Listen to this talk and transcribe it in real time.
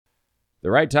The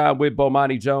Right Time with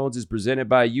Bomani Jones is presented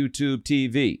by YouTube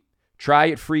TV. Try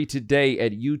it free today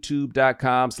at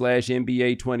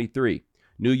youtube.com/NBA23.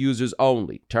 New users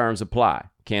only. Terms apply.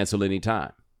 Cancel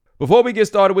anytime. Before we get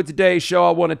started with today's show,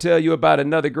 I want to tell you about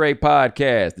another great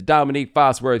podcast, The Dominique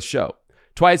Foxworth Show.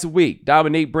 Twice a week,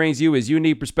 Dominique brings you his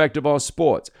unique perspective on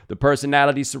sports, the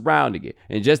personalities surrounding it,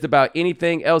 and just about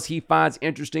anything else he finds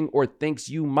interesting or thinks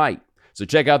you might. So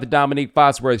check out The Dominique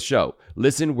Foxworth Show.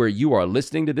 Listen where you are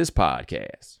listening to this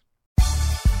podcast.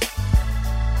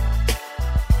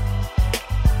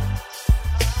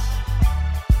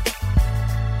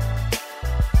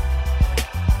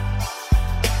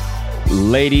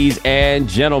 Ladies and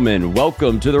gentlemen,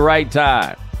 welcome to The Right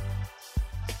Time.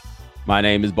 My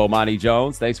name is Bomani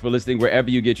Jones. Thanks for listening wherever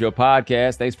you get your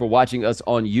podcast. Thanks for watching us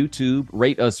on YouTube.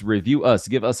 Rate us, review us,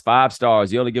 give us 5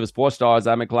 stars. You only give us 4 stars,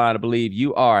 I'm inclined to believe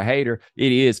you are a hater.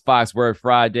 It is Foxworth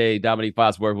Friday. Dominique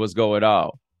Foxworth, what's going on?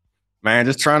 Man,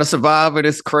 just trying to survive in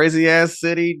this crazy-ass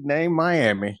city named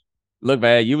Miami. Look,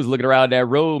 man, you was looking around that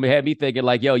room. It had me thinking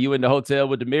like, yo, you in the hotel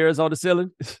with the mirrors on the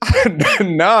ceiling?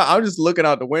 No, I'm just looking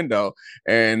out the window,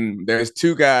 and there's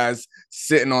 2 guys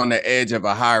sitting on the edge of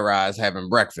a high-rise having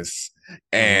breakfast.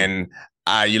 And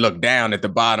you look down at the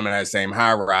bottom of that same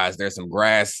high-rise, there's some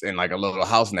grass and like a little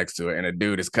house next to it, and a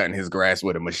dude is cutting his grass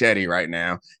with a machete right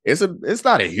now. It's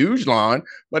not a huge lawn,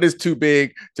 but it's too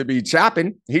big to be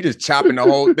chopping. He just chopping the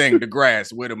whole thing, the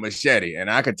grass, with a machete. And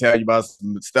I could tell you about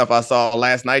some stuff I saw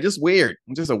last night. Just weird.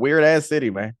 Just a weird-ass city,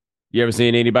 man. You ever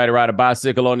seen anybody ride a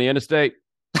bicycle on the interstate?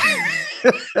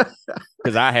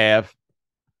 Because I have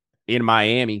in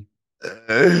Miami.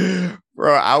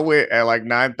 Bro, I went at like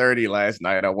 9:30 last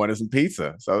night. I wanted some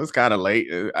pizza. So it's kind of late.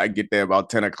 I get there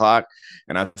about 10 o'clock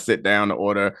and I sit down to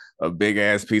order a big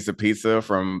ass piece of pizza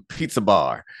from Pizza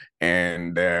Bar.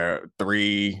 And there are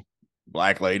 3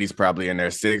 black ladies, probably in their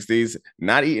 60s,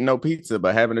 not eating no pizza,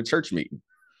 but having a church meeting.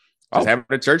 Just having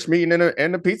a church meeting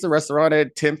in a pizza restaurant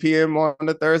at 10 p.m. on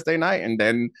the Thursday night. And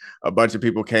then a bunch of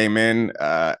people came in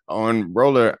on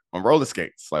roller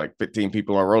skates, like 15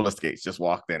 people on roller skates just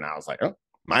walked in. I was like, oh,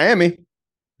 Miami.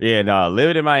 Yeah, no,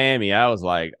 living in Miami, I was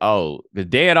like, oh, because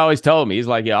Dan always told me, he's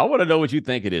like, yeah, I want to know what you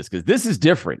think it is, because this is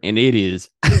different, and it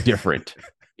is different.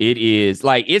 It is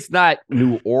like, it's not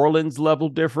New Orleans level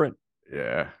different.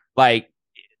 Yeah. Like,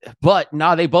 but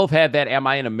no, they both have that "Am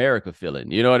I in America" feeling.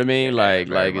 You know what I mean? Yeah,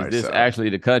 like is this actually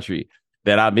the country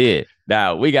that I'm in?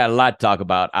 Now, we got a lot to talk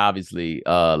about, obviously,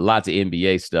 lots of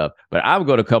NBA stuff, but I'm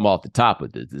going to come off the top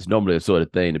of this. It's normally the sort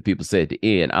of thing that people say at the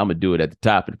end. I'm going to do it at the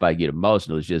top, and if I get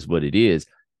emotional, it's just what it is.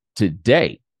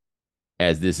 Today,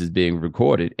 as this is being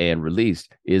recorded and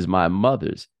released, is my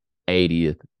mother's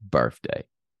 80th birthday.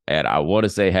 And I want to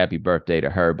say happy birthday to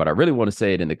her, but I really want to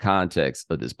say it in the context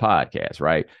of this podcast,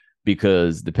 right?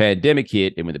 Because the pandemic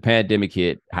hit, and when the pandemic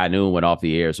hit, High Noon went off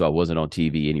the air, so I wasn't on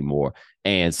TV anymore.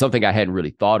 And something I hadn't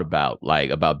really thought about, like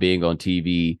about being on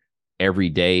TV every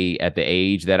day at the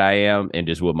age that I am and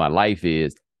just what my life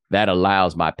is, that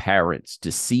allows my parents to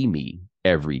see me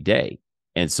every day.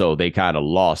 And so they kind of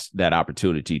lost that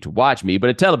opportunity to watch me.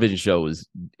 But a television show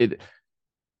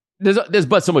there's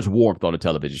but so much warmth on a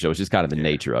television show. It's just kind of the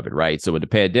nature of it, right? So when the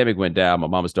pandemic went down, my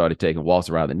mama started taking walks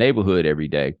around the neighborhood every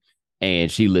day. And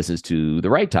she listens to The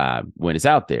Right Time when it's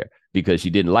out there, because she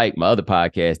didn't like my other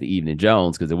podcast, The Evening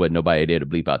Jones, because there wasn't nobody there to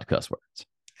bleep out the cuss words.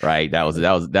 Right. That was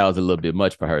a little bit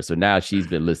much for her. So now she's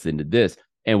been listening to this.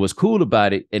 And what's cool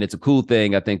about it, and it's a cool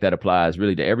thing, I think that applies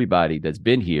really to everybody that's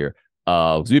been here.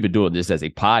 Because we've been doing this as a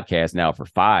podcast now for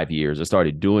 5 years. I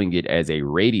started doing it as a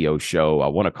radio show, I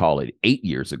want to call it 8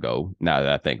 years ago, now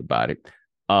that I think about it.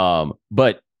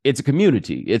 But it's a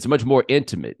community. It's much more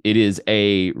intimate. It is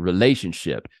a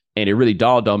relationship. And it really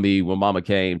dawned on me when Mama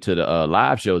came to the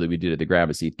live show that we did at the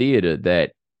Gramercy Theater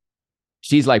that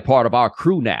she's like part of our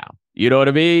crew now. You know what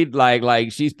I mean?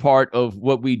 Like she's part of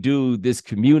what we do, this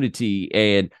community.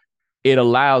 And it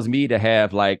allows me to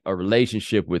have like a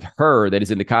relationship with her that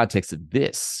is in the context of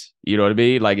this. You know what I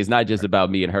mean? Like, it's not just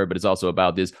about me and her, but it's also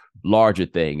about this larger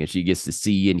thing. And she gets to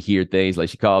see and hear things. Like,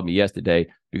 she called me yesterday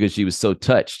because she was so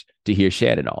touched to hear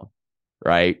Shannon on.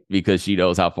 Right? Because she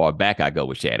knows how far back I go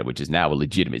with Shannon, which is now a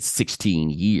legitimate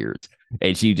 16 years.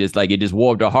 And she just like, it just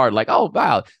warmed her heart. Like, oh,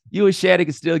 wow, you and Shannon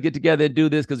can still get together and do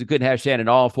this, because we couldn't have Shannon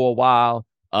on for a while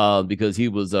because he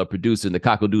was producing the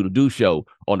Cock-a-Doodle-Doo show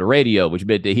on the radio, which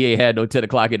meant that he ain't had no 10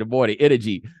 o'clock in the morning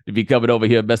energy to be coming over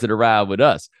here messing around with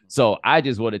us. So I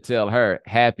just want to tell her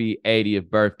happy 80th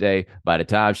birthday. By the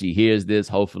time she hears this,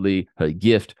 hopefully her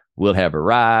gift will have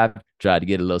arrived. Tried to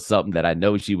get a little something that I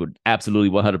know she would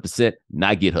absolutely 100%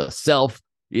 not get herself.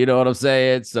 You know what I'm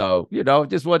saying? So,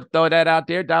 just want to throw that out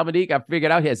there. Dominique, I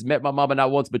figured out he has met my mama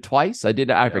not once but twice. I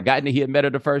forgotten that he had met her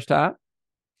the first time.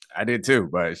 I did too,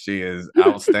 but she is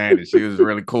outstanding. She was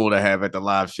really cool to have at the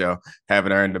live show.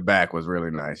 Having her in the back was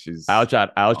really nice. I was trying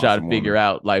to figure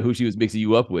out like who she was mixing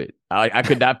you up with. I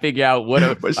could not figure out what.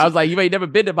 I was like, you ain't never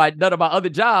been to none of my other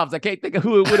jobs. I can't think of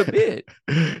who it would have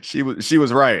been. She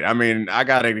was right. I mean, I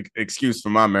got an excuse for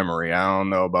my memory. I don't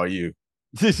know about you.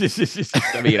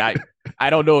 I mean, I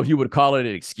don't know if you would call it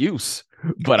an excuse,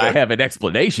 but I have an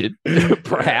explanation.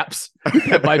 Perhaps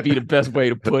that might be the best way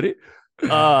to put it.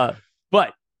 But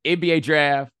NBA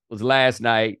draft was last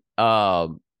night. I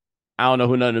don't know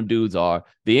who none of them dudes are.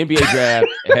 The NBA draft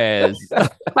has. I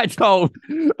mean,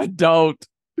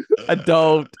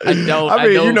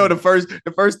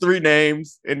 the first three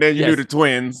names, and then you knew the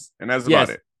twins, and that's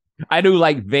about it. I knew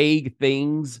like vague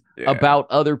things about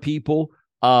other people.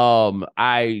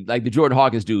 I like the Jordan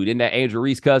Hawkins dude, isn't that Andrew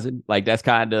Reese cousin? Like that's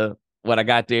kind of what I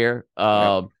got there.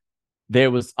 There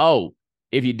was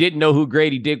if you didn't know who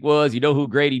Grady Dick was, you know who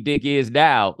Grady Dick is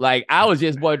now. Like, I was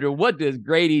just wondering, what does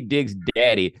Grady Dick's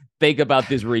daddy think about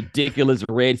this ridiculous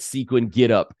red sequin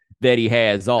getup that he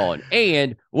has on?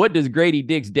 And what does Grady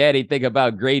Dick's daddy think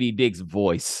about Grady Dick's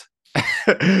voice?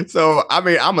 So, I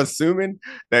mean, I'm assuming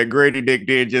that Grady Dick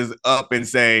did just up and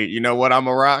say, you know what, I'm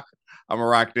going to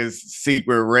rock this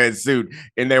secret red suit.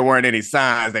 And there weren't any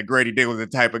signs that Grady Dick was the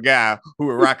type of guy who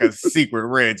would rock a secret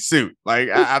red suit. Like,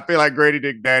 I feel like Grady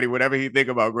Dick daddy, whatever he think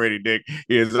about Grady Dick,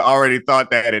 he has already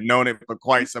thought that and known it for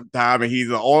quite some time. And he's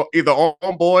either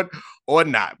on board or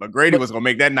not. But Grady was going to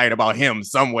make that night about him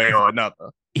some way or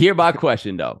another. Here's my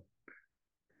question, though.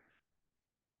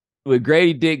 When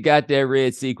Grady Dick got that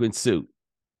red sequin suit,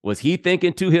 was he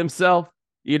thinking to himself,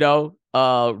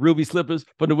 ruby slippers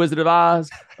from the Wizard of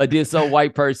Oz, or did some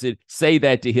white person say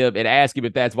that to him and ask him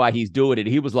if that's why he's doing it? And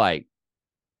he was like,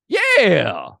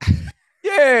 yeah,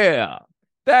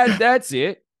 that's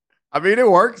it. I mean,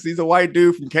 it works. He's a white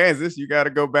dude from Kansas. You got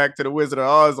to go back to the Wizard of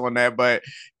Oz on that. But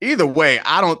either way,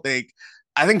 I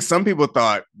think some people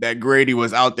thought that Grady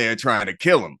was out there trying to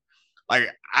kill him. Like,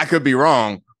 I could be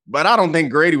wrong, but I don't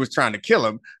think Grady was trying to kill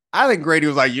him. I think Grady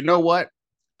was like, you know what?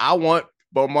 I want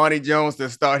Bomani Jones to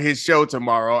start his show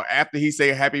tomorrow. After he say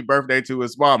happy birthday to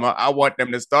his mama, I want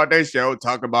them to start their show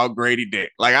talking about Grady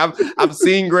Dick. Like I've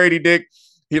seen Grady Dick.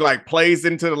 He like plays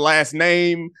into the last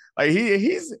name. Like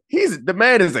he's the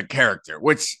man is a character,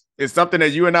 which is something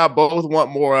that you and I both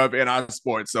want more of in our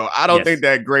sports. So I don't think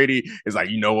that Grady is like,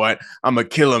 you know what? I'm gonna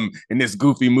kill him in this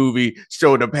goofy movie,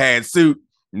 shoulder pad suit.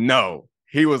 No.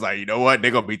 He was like, you know what? They're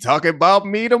going to be talking about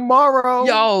me tomorrow.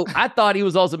 Yo, I thought he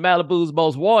was also Malibu's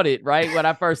Most Wanted, right? When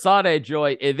I first saw that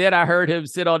joint. And then I heard him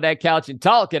sit on that couch and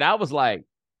talk. And I was like,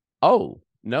 oh,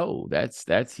 no,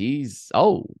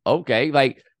 okay.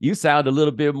 Like, you sound a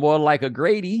little bit more like a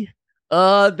Grady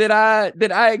than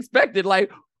I expected. Like,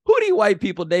 who do you white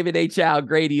people naming a child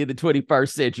Grady in the 21st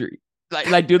century?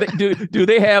 Like do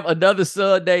they have another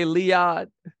son named Leon?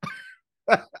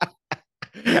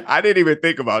 I didn't even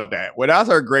think about that. When I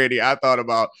heard Grady, I thought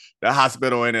about the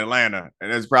hospital in Atlanta. And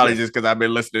it's probably just because I've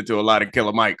been listening to a lot of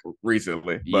Killer Mike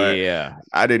recently. But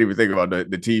I didn't even think about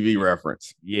the TV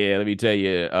reference. Yeah, let me tell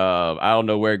you, I don't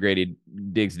know where Grady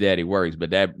Dick's daddy works,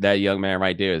 but that young man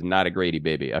right there is not a Grady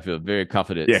baby. I feel very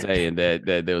confident saying that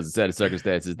there was a set of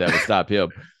circumstances that would stop him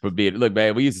from being. Look,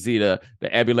 man, we used to see the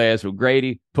ambulance from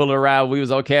Grady pulling around when we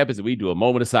was on campus, and we do a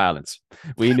moment of silence.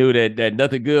 We knew that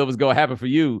nothing good was going to happen for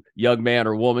you, young man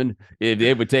or woman, if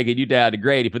they were taking you down to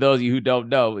Grady. For those of you who don't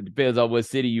know, it depends on what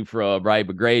city you from, right?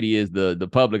 But Grady is the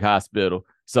public hospital.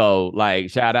 So, like,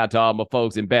 shout out to all my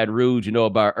folks in Baton Rouge. You know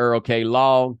about Earl K.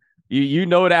 Long. You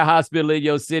know that hospital in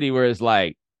your city where it's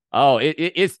like, oh,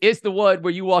 it's the one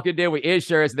where you walk in there with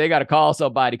insurance and they got to call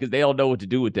somebody because they don't know what to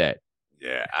do with that.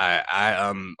 Yeah,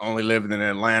 I only lived in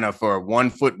Atlanta for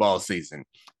one football season,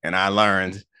 and I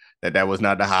learned that was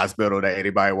not the hospital that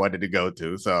anybody wanted to go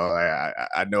to. So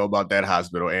I know about that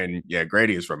hospital. And yeah,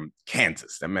 Grady is from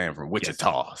Kansas, that man from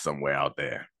Wichita, somewhere out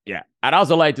there. Yeah. I'd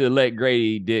also like to let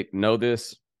Grady Dick know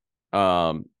this.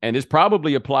 And this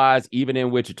probably applies even in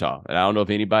Wichita. And I don't know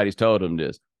if anybody's told him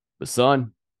this, but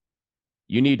son,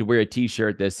 you need to wear a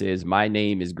t-shirt that says, my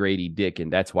name is Grady Dick,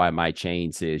 and that's why my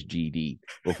chain says GD,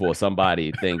 before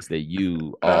somebody thinks that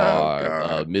you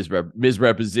are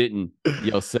misrepresenting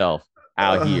yourself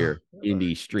out here in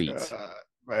these streets.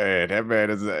 Man, that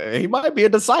man he might be a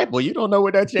disciple. You don't know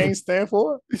what that chain stands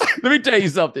for. Let me tell you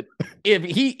something. If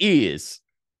he is,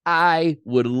 I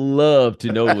would love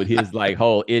to know what his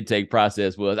whole intake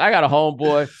process was. I got a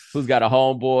homeboy who's got a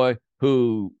homeboy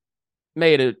who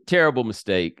made a terrible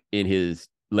mistake in his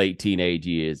late teenage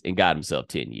years and got himself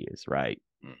 10 years, right?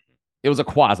 It was a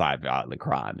quasi-violent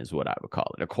crime is what I would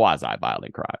call it, a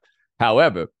quasi-violent crime.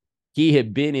 However, he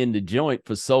had been in the joint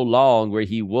for so long where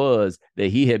he was that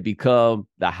he had become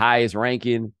the highest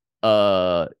ranking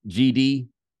GD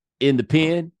in the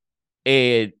pen,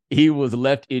 and he was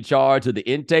left in charge of the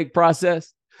intake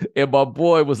process. And my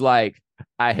boy was like,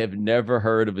 I have never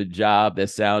heard of a job that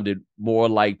sounded more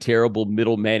like terrible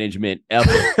middle management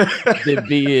ever than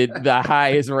being the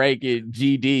highest ranking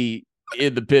GD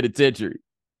in the penitentiary.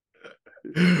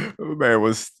 Man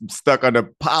was stuck under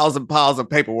piles and piles of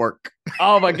paperwork.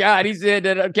 Oh my God. He said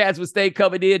that cats would stay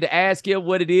coming in to ask him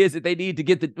what it is that they need to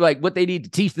get what they need to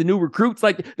teach the new recruits.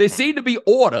 Like, there seemed to be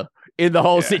order in the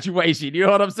whole situation. You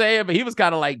know what I'm saying? But he was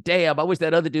kind of like, damn, I wish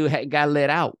that other dude hadn't got let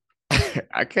out.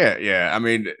 I can't. Yeah. I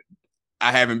mean,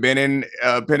 I haven't been in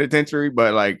a penitentiary,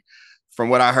 but like from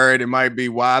what I heard, it might be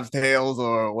wives' tales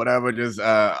or whatever, just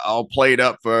all played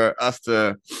up for us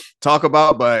to talk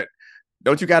about. But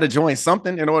don't you got to join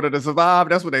something in order to survive?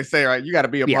 That's what they say, right? You got to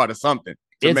be a part of something.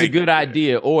 It's a good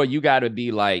idea. Or you got to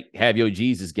be like, have your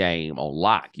Jesus game on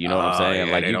lock. You know what I'm saying?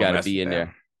 Yeah, like, you got to be in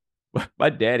there.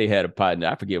 My daddy had a partner.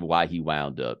 I forget why he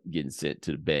wound up getting sent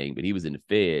to the bang, but he was in the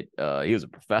Fed. He was a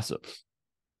professor.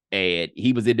 And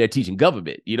he was in there teaching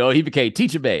government. You know, he became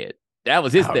teacher man. That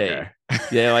was his thing.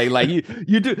 Yeah, like you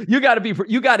got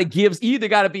to give. You either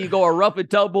got to be going rough and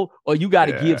tumble, or you got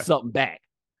to give something back.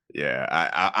 Yeah,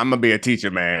 I'm gonna be a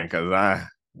teacher man because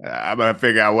I'm gonna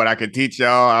figure out what I can teach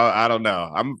y'all. I don't know.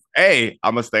 I'm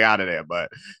gonna stay out of there. But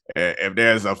if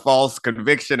there's a false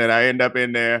conviction and I end up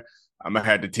in there, I'm gonna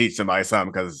have to teach somebody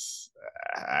something because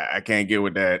I can't get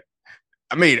with that.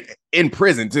 I mean, in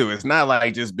prison too. It's not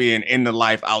like just being in the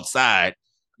life outside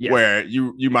where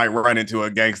you might run into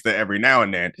a gangster every now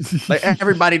and then. Like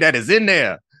everybody that is in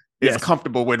there is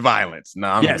comfortable with violence. No,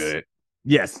 I'm good.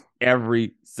 Yes,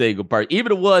 every single person, even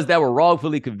the ones that were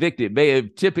wrongfully convicted, may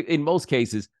have typically, in most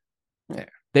cases,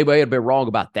 they may have been wrong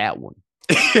about that one.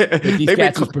 These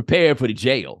cats was prepared for the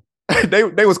jail. they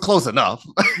was close enough.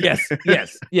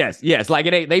 yes. Like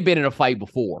they've been in a fight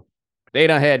before. They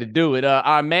done had to do it.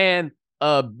 Our man,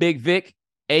 Big Vic,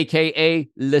 aka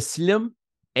Le Slim,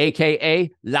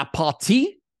 aka La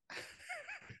Partie.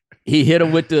 He hit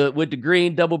him with the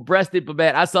green double-breasted. But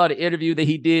man, I saw the interview that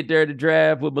he did during the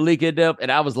draft with Malik and them,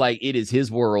 and I was like, it is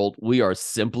his world. We are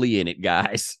simply in it,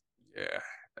 guys.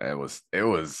 Yeah, it was.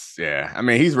 Yeah, I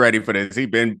mean, he's ready for this. He's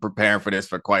been preparing for this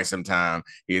for quite some time.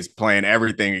 He's playing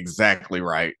everything exactly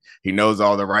right. He knows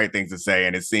all the right things to say,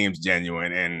 and it seems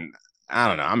genuine. And I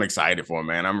don't know. I'm excited for him,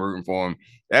 man. I'm rooting for him.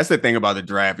 That's the thing about the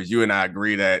draft is you and I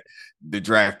agree that the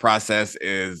draft process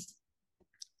is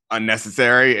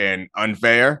unnecessary and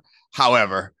unfair.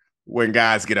 However, when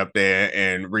guys get up there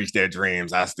and reach their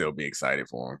dreams, I still be excited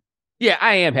for them. Yeah,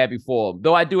 I am happy for them.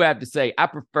 Though I do have to say, I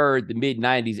preferred the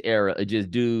mid-90s era of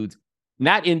just dudes.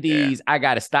 Not in these, I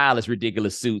got a stylist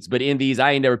ridiculous suits, but in these,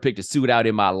 I ain't never picked a suit out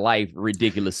in my life,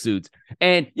 ridiculous suits.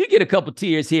 And you get a couple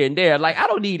tears here and there. Like, I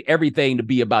don't need everything to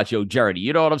be about your journey.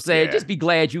 You know what I'm saying? Yeah. Just be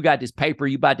glad you got this paper,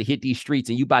 you about to hit these streets,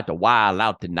 and you about to wild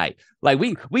out tonight. Like,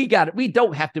 we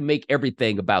don't have to make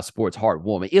everything about sports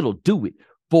heartwarming. It'll do it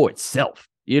for itself.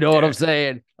 You know what I'm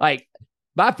saying? Like,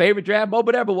 my favorite draft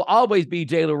moment ever will always be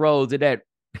Jalen Rose in that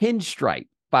pinstripe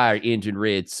fire engine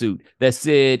red suit that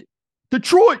said,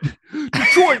 Detroit,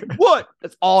 what?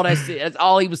 That's all that said. That's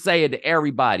all he was saying to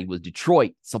everybody was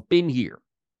Detroit. It's up in here.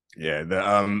 Yeah,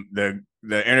 the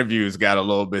interviews got a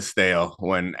little bit stale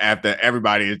when after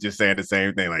everybody is just saying the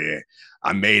same thing. Like, yeah,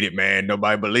 I made it, man.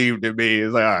 Nobody believed in me.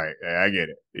 It's like, all right, I get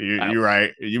it. You're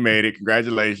right. You made it.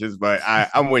 Congratulations. But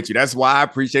I'm with you. That's why I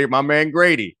appreciate my man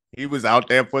Grady. He was out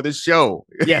there for the show.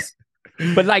 Yes.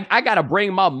 But like, I got to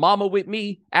bring my mama with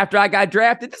me after I got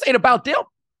drafted. This ain't about them.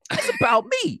 It's about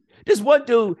me. This one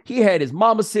dude, he had his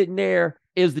mama sitting there.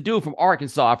 It was the dude from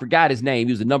Arkansas. I forgot his name.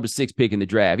 He was the number 6 pick in the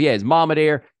draft. He had his mama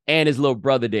there and his little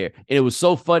brother there. And it was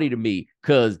so funny to me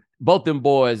because both them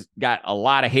boys got a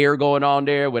lot of hair going on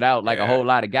there without like a whole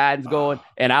lot of guidance going.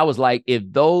 And I was like, if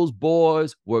those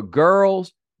boys were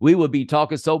girls, we would be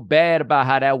talking so bad about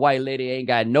how that white lady ain't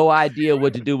got no idea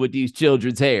what to do with these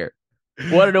children's hair.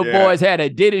 One of the boys had a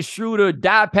Dennis Schroeder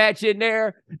dye patch in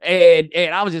there. And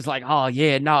I was just like, oh,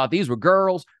 yeah, no, if these were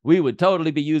girls, we would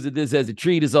totally be using this as a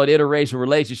treatise on interracial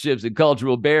relationships and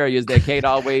cultural barriers that can't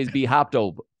always be hopped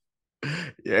over.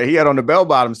 Yeah, he had on the bell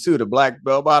bottoms too. The black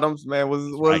bell bottoms, man,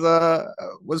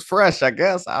 was fresh, I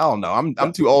guess. I don't know.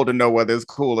 I'm too old to know whether it's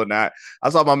cool or not.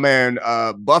 I saw my man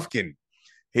Buffkin.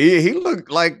 He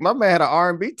looked like my man had an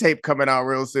R&B tape coming out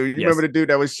real soon. You remember the dude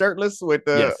that was shirtless with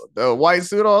the white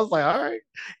suit on? I was like, all right.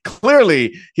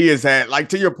 Clearly, he has had, like,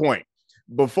 to your point,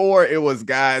 before it was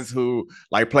guys who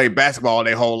like played basketball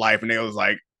their whole life and they was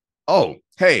like oh,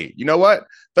 hey, you know what?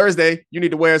 Thursday, you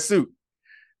need to wear a suit.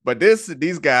 But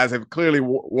these guys have clearly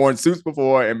worn suits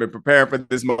before and been preparing for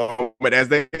this moment, as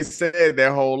they said,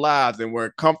 their whole lives, and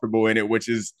we're comfortable in it, which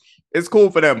is it's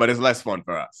cool for them, but it's less fun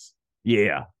for us.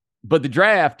 Yeah. But the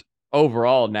draft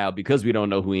overall now, because we don't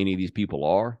know who any of these people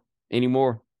are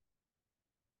anymore,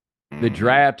 the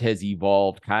draft has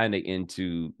evolved kind of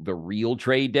into the real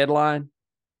trade deadline,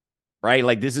 right?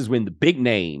 Like this is when the big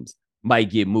names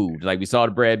might get moved. Like we saw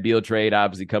the Brad Beal trade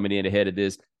obviously coming in ahead of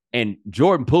this. And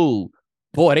Jordan Poole,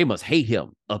 boy, they must hate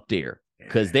him up there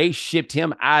because they shipped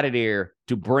him out of there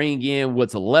to bring in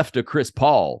what's left of Chris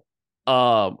Paul,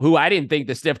 who I didn't think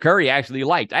that Steph Curry actually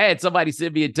liked. I had somebody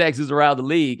send me a text around the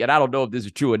league, and I don't know if this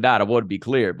is true or not. I want to be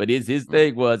clear, but his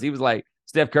thing was, he was like,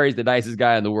 Steph Curry's the nicest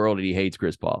guy in the world, and he hates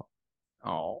Chris Paul.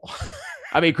 Oh,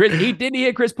 I mean, he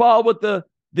hit Chris Paul with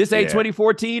this ain't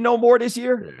 2014 no more this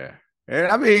year. Yeah. And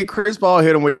I mean, Chris Paul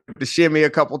hit him with the shimmy a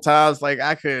couple times. Like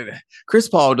Chris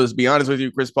Paul, just be honest with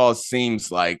you, Chris Paul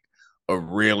seems like a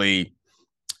really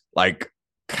like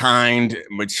kind,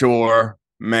 mature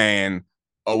man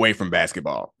away from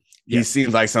basketball. He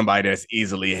seems like somebody that's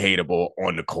easily hateable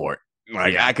on the court.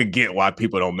 Like I could get why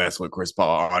people don't mess with Chris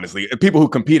Paul, honestly. People who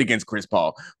compete against Chris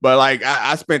Paul. But like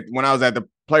I spent, when I was at the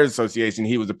Players Association,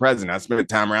 he was the president. I spent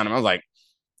time around him. I was like,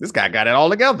 this guy got it all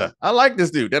together. I like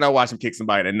this dude. Then I watched him kick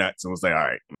somebody in the nuts and was like, all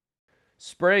right.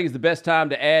 Spring is the best time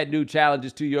to add new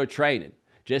challenges to your training,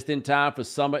 just in time for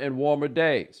summer and warmer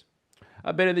days.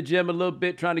 I've been in the gym a little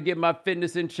bit trying to get my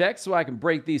fitness in check so I can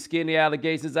break these skinny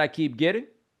allegations I keep getting.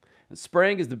 And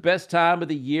spring is the best time of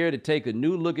the year to take a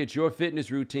new look at your fitness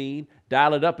routine,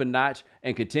 dial it up a notch,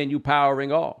 and continue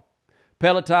powering on.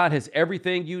 Peloton has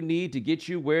everything you need to get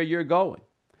you where you're going.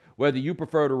 Whether you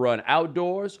prefer to run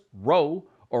outdoors, row,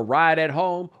 or ride at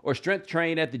home, or strength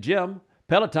train at the gym,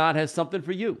 Peloton has something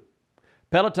for you.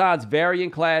 Peloton's varying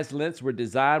class lengths were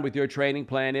designed with your training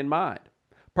plan in mind.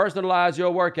 Personalize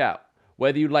your workout.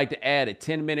 Whether you'd like to add a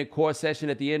 10-minute core session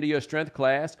at the end of your strength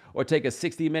class or take a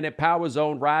 60-minute power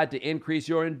zone ride to increase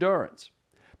your endurance.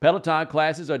 Peloton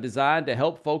classes are designed to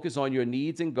help focus on your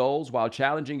needs and goals while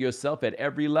challenging yourself at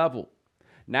every level.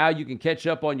 Now you can catch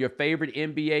up on your favorite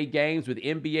NBA games with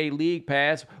NBA League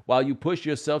Pass while you push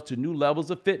yourself to new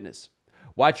levels of fitness.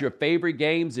 Watch your favorite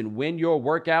games and win your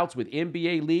workouts with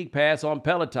NBA League Pass on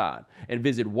Peloton and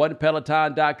visit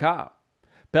onepeloton.com.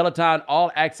 Peloton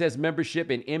All-Access membership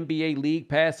and NBA League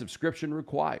Pass subscription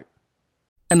required.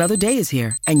 Another day is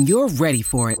here, and you're ready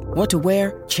for it. What to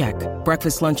wear? Check.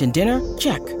 Breakfast, lunch, and dinner?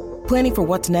 Check. Planning for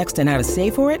what's next and how to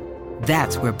save for it?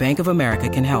 That's where Bank of America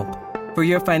can help. For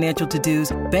your financial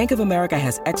to-dos, Bank of America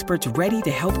has experts ready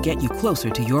to help get you closer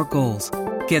to your goals.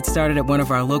 Get started at one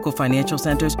of our local financial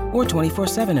centers or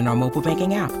 24/7 in our mobile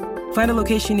banking app. Find a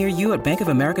location near you at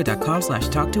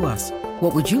bankofamerica.com/talktous.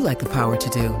 What would you like the power to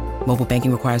do? Mobile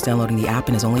banking requires downloading the app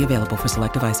and is only available for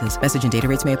select devices. Message and data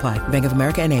rates may apply. Bank of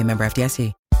America N.A., member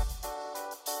FDIC.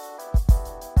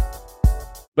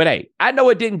 But hey, I know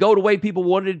it didn't go the way people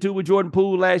wanted it to with Jordan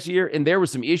Poole last year, and there were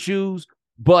some issues,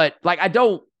 but like I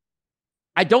don't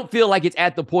feel like it's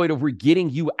at the point of we're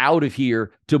getting you out of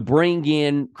here to bring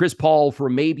in Chris Paul for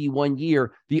maybe 1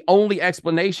 year. The only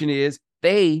explanation is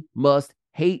they must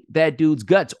hate that dude's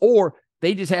guts, or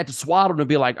they just had to swaddle him and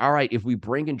be like, all right, if we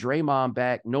bring in Draymond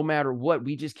back, no matter what,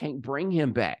 we just can't bring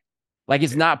him back. Like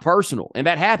it's not personal, and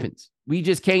that happens. We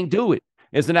just can't do it.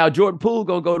 And so now Jordan Poole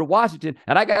going to go to Washington,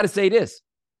 and I got to say this.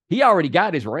 He already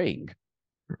got his ring,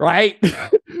 right?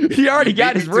 He already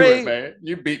got his ring. Man.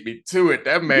 You beat me to it.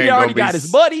 That man. He already got his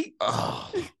money.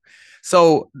 Oh.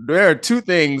 So there are two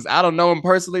things. I don't know him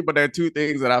personally, but there are two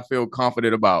things that I feel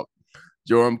confident about.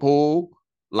 Jordan Poole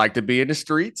like to be in the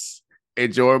streets,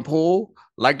 and Jordan Poole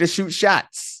like to shoot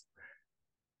shots.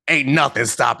 Ain't nothing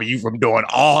stopping you from doing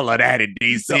all of that in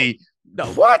DC. No.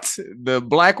 What? The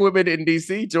black women in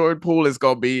DC, Jordan Poole is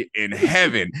going to be in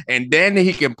heaven. And then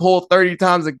he can pull 30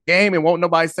 times a game and won't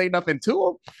nobody say nothing to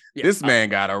him. Yeah. This man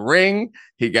got a ring.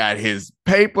 He got his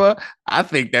paper. I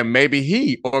think that maybe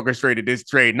he orchestrated this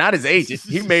trade, not his agent.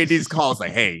 He made these calls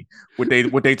like, hey, what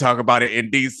they talk about it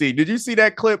in DC. Did you see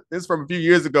that clip? This is from a few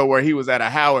years ago where he was at a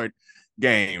Howard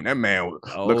game. That man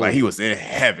looked like he was in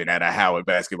heaven at a Howard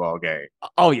basketball game.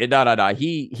 Oh, yeah. No.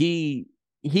 He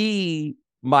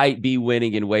might be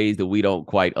winning in ways that we don't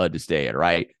quite understand,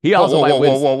 right? He also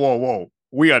whoa.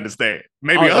 We understand.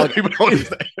 Maybe other people don't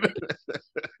understand.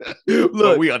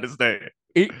 Look, we understand.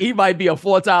 He might be a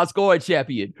 4-time scoring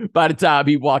champion by the time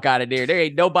he walk out of there. There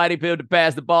ain't nobody for him to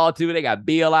pass the ball to. They got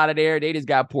Beal out of there. They just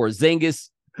got Porzingis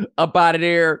up out of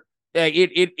there.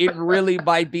 It really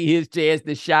might be his chance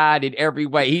to shine in every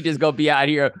way. He just gonna be out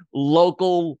here,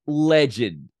 local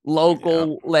legend. Like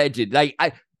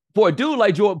for a dude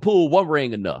like Jordan Poole, one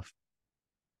ring enough.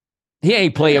 He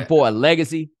ain't playing for a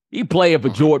legacy. He playing for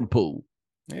Jordan Poole.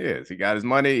 He is. He got his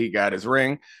money. He got his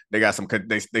ring. They got some.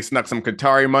 They snuck some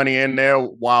Qatari money in there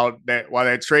while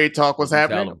that trade talk was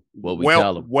happening.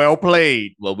 Well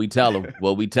played. What we tell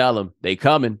them. They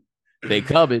coming. They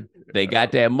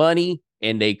got that money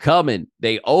and they coming.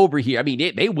 They over here. I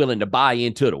mean, they willing to buy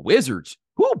into the Wizards.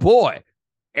 Oh boy,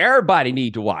 everybody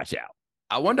need to watch out.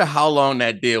 I wonder how long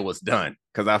that deal was done,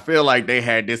 because I feel like they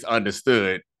had this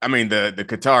understood. I mean, the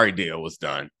Qatari deal was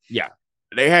done. Yeah.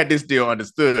 They had this deal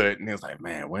understood, and it was like,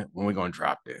 man, when we gonna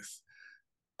drop this?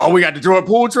 Oh, we got the Jordan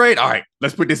Poole trade. All right,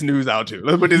 let's put this news out too.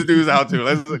 Let's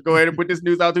go ahead and put this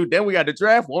news out too. Then we got the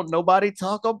draft. Won't nobody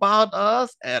talk about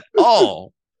us at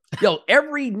all? Yo,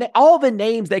 all the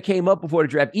names that came up before the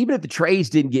draft, even if the trades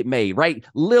didn't get made, right?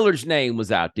 Lillard's name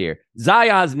was out there.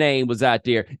 Zion's name was out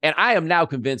there. And I am now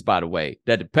convinced, by the way,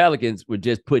 that the Pelicans were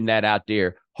just putting that out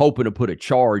there, hoping to put a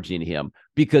charge in him,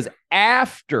 because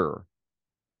after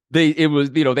they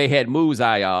had moved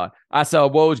Zion, I saw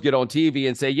Woj get on TV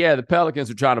and say, yeah, the Pelicans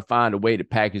are trying to find a way to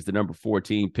package the number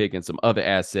 14 pick and some other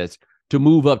assets to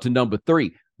move up to number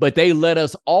 3. But they let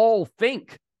us all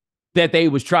think that they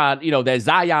was trying, that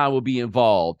Zion would be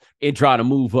involved in trying to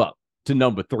move up to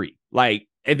number 3. Like,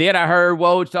 and then I heard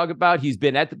Woj talk about he's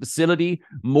been at the facility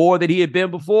more than he had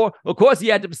been before. Of course, he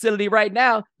at the facility right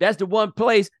now. That's the one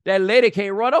place that lady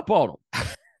can't run up on him.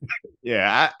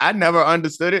 Yeah, I never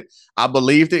understood it. I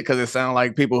believed it because it sounded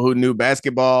like people who knew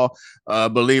basketball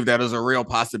believed that was a real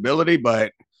possibility.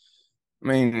 But I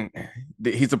mean,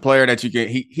 he's a player that you can.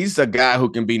 He's a guy who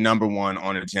can be number 1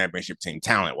 on a championship team,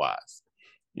 talent wise.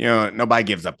 Nobody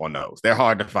gives up on those. They're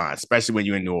hard to find, especially when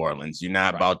you're in New Orleans. You're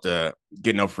not about to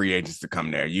get no free agents to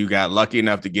come there. You got lucky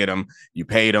enough to get them. You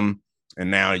paid them, and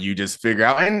now you just figure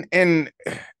out. And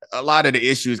a lot of the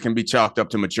issues can be chalked up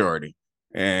to maturity.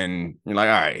 And you're like,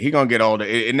 all right, he's going to get older.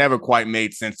 It never quite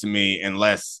made sense to me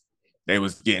unless they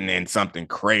was getting in something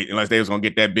crazy, unless they was going to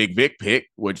get that big Vic pick,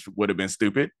 which would have been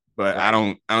stupid. But I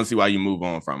don't see why you move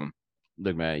on from him.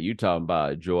 Look, man, you talking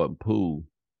about Jordan Poole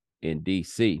in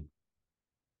D.C.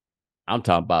 I'm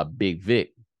talking about Big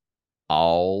Vic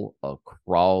all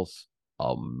across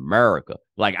America.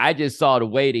 Like, I just saw the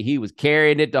way that he was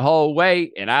carrying it the whole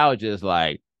way, and I was just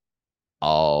like,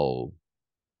 oh,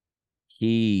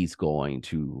 he's going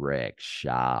to wreck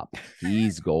shop.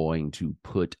 He's going to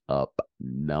put up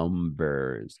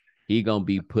numbers. He's going to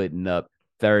be putting up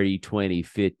 30, 20,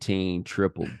 15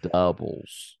 triple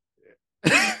doubles.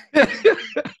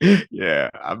 Yeah,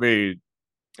 I mean,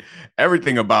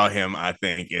 everything about him, I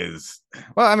think, is,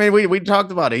 well, I mean, we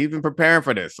talked about it. He's been preparing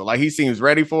for this. So, like, he seems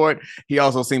ready for it. He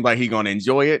also seems like he's going to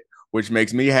enjoy it, which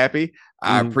makes me happy.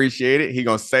 I appreciate it. He's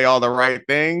going to say all the right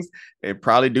things and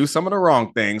probably do some of the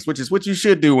wrong things, which is what you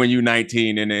should do when you're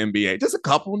 19 in the NBA. Just a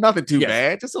couple, nothing too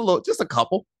bad. Just a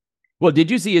couple. Well, did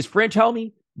you see his French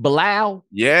homie, Bilal?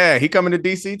 Yeah, he coming to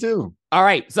DC too. All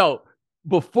right. So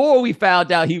before we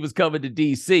found out he was coming to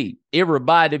DC, it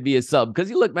reminded me of something.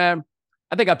 Because you look, man,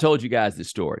 I think I've told you guys this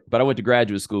story, but I went to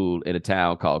graduate school in a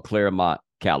town called Claremont,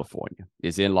 California.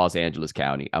 It's in Los Angeles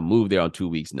County. I moved there on 2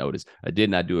 weeks' notice. I did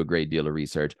not do a great deal of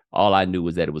research. All I knew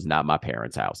was that it was not my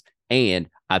parents' house. And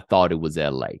I thought it was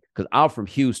LA because I'm from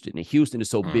Houston, and Houston is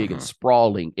so big and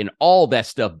sprawling, and all that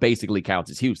stuff basically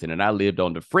counts as Houston. And I lived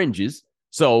on the fringes.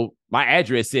 So my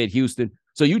address said Houston.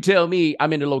 So you tell me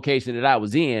I'm in the location that I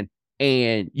was in,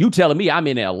 and you telling me I'm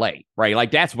in LA, right?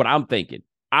 Like, that's what I'm thinking.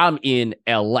 I'm in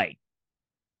LA.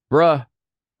 Bruh,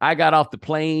 I got off the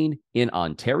plane in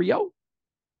Ontario.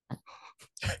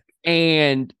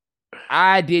 And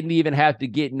I didn't even have to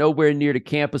get nowhere near the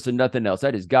campus or nothing else. I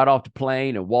just got off the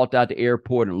plane and walked out the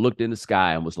airport and looked in the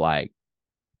sky and was like,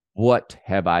 what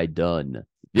have I done?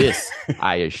 This,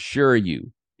 I assure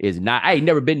you, is not, I ain't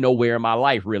never been nowhere in my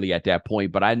life really at that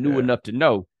point, but I knew enough to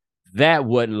know that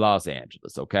wasn't Los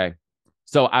Angeles, okay?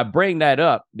 So I bring that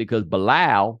up because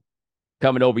Bilal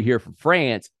coming over here from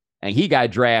France, and he got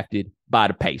drafted by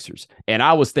the Pacers. And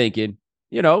I was thinking,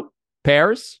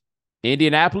 Paris,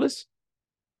 Indianapolis,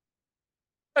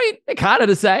 I mean, they're kind of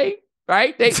the same,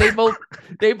 right? They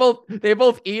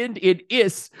both end in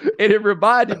is, and it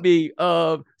reminded me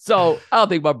of. So I don't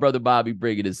think my brother Bobby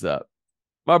bringing this up.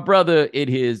 My brother in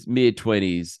his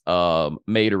mid-20s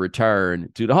made a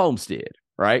return to the homestead,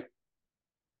 right?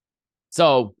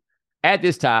 So at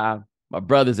this time, my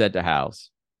brother's at the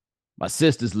house, my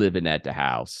sister's living at the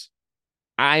house.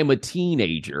 I'm a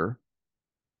teenager.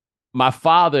 My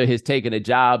father has taken a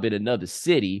job in another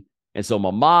city. And so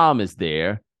my mom is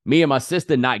there. Me and my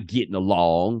sister not getting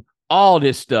along, all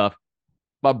this stuff.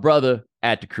 My brother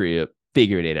at the crib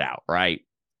figured it out, right?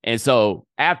 And so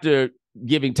after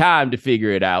giving time to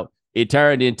figure it out, it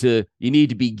turned into you need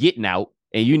to be getting out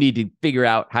and you need to figure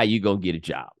out how you're going to get a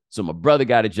job. So my brother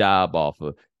got a job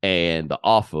offer, and the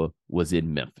offer was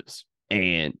in Memphis.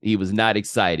 And he was not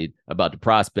excited about the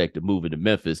prospect of moving to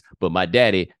Memphis, but my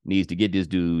daddy needs to get this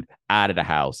dude out of the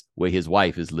house where his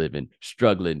wife is living,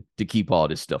 struggling to keep all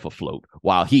this stuff afloat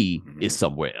while he is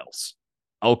somewhere else.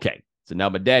 Okay, so now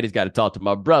my daddy's got to talk to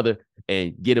my brother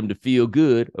and get him to feel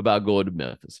good about going to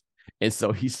Memphis. And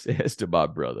so he says to my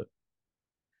brother,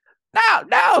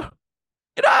 now,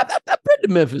 I've been to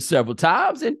Memphis several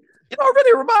times, and, it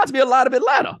really reminds me a lot of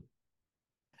Atlanta.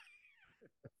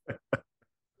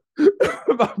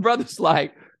 My brother's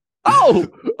like, oh,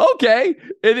 okay.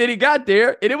 And then he got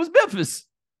there, and it was Memphis.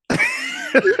 And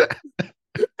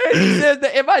he says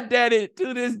that, and my daddy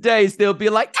to this day still be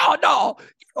like, no,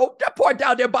 that part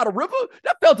down there by the river,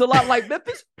 that felt a lot like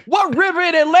Memphis. What river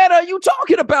in Atlanta are you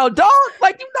talking about, dog?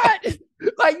 Like,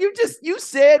 you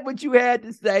said what you had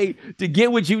to say to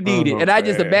get what you needed. And I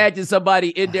just imagine somebody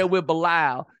in there with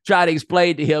Bilal trying to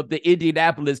explain to him that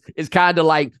Indianapolis is kind of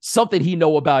like something he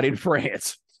know about in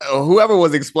France. Whoever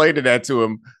was explaining that to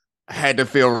him had to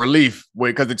feel relief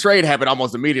because the trade happened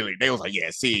almost immediately. They was like, yeah,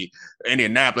 see,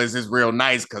 Indianapolis is real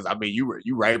nice because, I mean,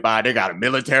 you right by, they got a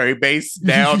military base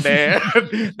down there.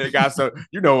 They got some,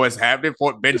 what's happening,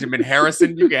 Fort Benjamin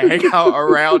Harrison. You can hang out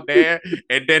around there.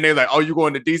 And then they're like, oh, you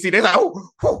going to D.C.? They're like,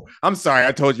 oh, I'm sorry.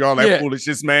 I told you all that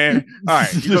foolishness, man. All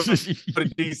right, you go to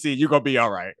D.C. You're going to be all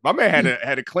right. My man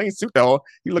had a clean suit, though.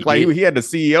 He looked like he had the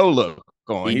CEO look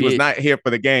going. He was not here for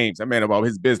the games. I mean, about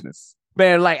his business.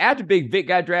 Man, like after Big Vic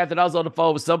got drafted, I was on the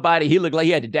phone with somebody. He looked like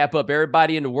he had to dap up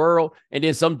everybody in the world. And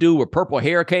then some dude with purple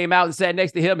hair came out and sat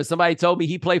next to him. And somebody told me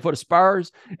he played for the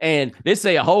Spurs. And they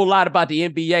say a whole lot about the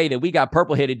NBA that we got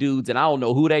purple-headed dudes. And I don't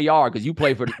know who they are because you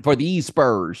play for these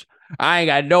Spurs. I ain't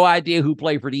got no idea who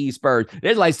play for these Spurs.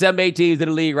 There's like 7-8 teams in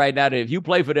the league right now that if you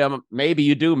play for them, maybe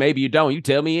you do, maybe you don't. You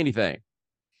tell me anything.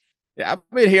 Yeah, I've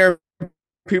been here.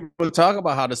 People talk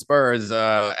about how the Spurs,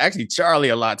 actually Charlie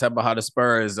a lot, talk about how the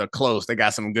Spurs are close. They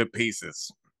got some good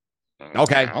pieces.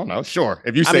 Okay. I don't know. Sure.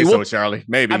 If you say so, Charlie,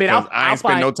 maybe. I mean, I ain't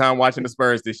spent no time watching the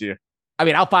Spurs this year. I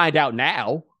mean, I'll find out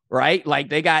now, right?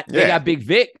 Like they got Big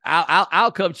Vic.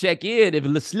 I'll come check in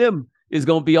if Slim is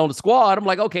going to be on the squad. I'm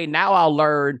like, okay, now I'll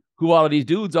learn who all of these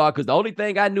dudes are because the only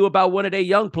thing I knew about one of their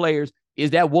young players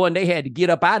is that one they had to get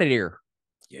up out of there.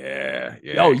 Yeah.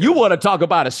 Yo, you want to talk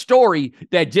about a story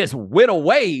that just went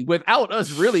away without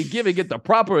us really giving it the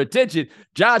proper attention?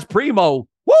 Josh Primo,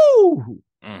 woo!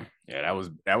 Yeah,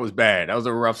 that was bad. That was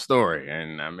a rough story,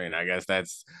 and I mean, I guess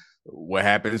that's what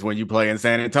happens when you play in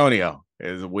San Antonio.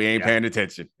 Is we ain't paying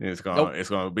attention. It's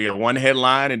gonna be a one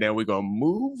headline, and then we're gonna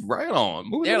move right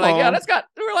on. They're like, yeah, that's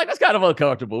kind of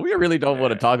uncomfortable. We really don't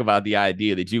want to talk about the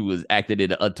idea that you was acting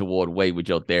in an untoward way with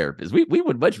your therapist. We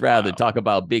would much rather talk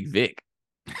about Big Vic.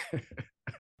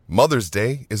 Mother's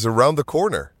Day is around the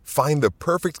corner. Find the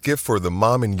perfect gift for the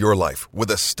mom in your life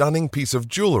with a stunning piece of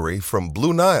jewelry from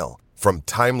Blue Nile. From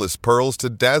timeless pearls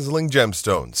to dazzling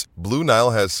gemstones, Blue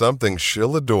Nile has something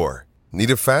she'll adore.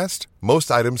 Need it fast? Most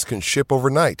items can ship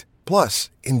overnight. Plus,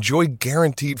 enjoy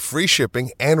guaranteed free shipping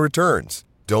and returns.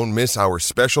 Don't miss our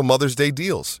special Mother's Day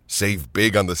deals. Save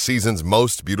big on the season's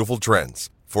most beautiful trends.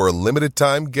 For a limited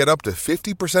time, get up to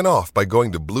 50% off by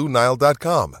going to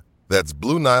BlueNile.com. That's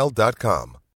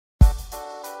BlueNile.com.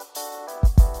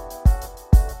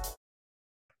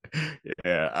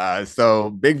 Yeah. So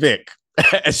Big Vic,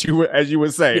 as you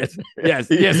were saying. Yes.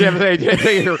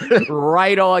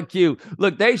 Right on cue.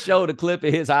 Look, they showed a clip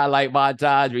of his highlight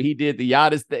montage where he did the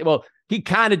Giannis thing. Well, he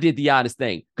kind of did the Giannis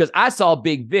thing because I saw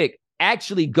Big Vic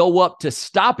actually go up to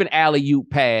stop an alley-oop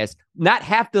pass, not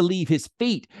have to leave his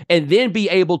feet, and then be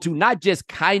able to not just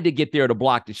kind of get there to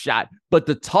block the shot, but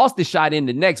to toss the shot in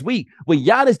the next week. When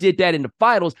Giannis did that in the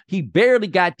finals, he barely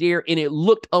got there, and it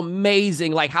looked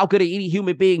amazing. Like, how could any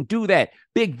human being do that?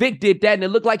 Big Vic did that, and it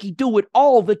looked like he do it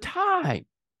all the time.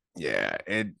 Yeah,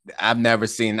 I've never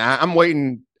seen. I'm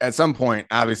waiting at some point.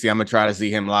 Obviously, I'm going to try to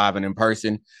see him live and in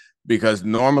person because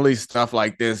normally stuff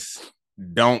like this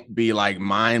don't be like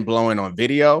mind blowing on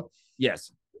video.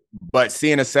 Yes. But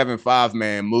seeing a 7'5"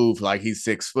 man move like he's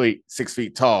 6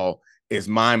 feet tall is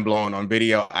mind blowing on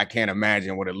video. I can't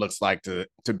imagine what it looks like to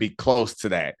be close to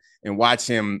that and watch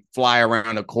him fly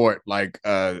around the court like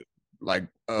a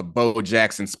Bo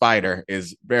Jackson spider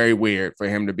is very weird for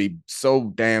him to be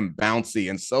so damn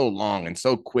bouncy and so long and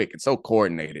so quick and so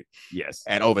coordinated. Yes.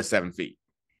 At over 7 feet.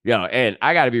 Yeah. And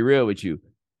I got to be real with you.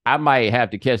 I might have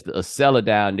to catch the Acela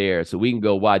down there so we can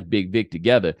go watch Big Vic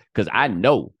together, because I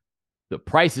know the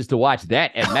prices to watch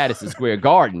that at Madison Square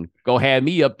Garden go have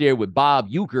me up there with Bob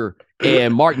Uecker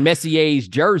and Mark Messier's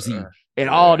jersey and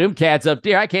all them cats up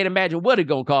there. I can't imagine what it's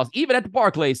going to cost. Even at the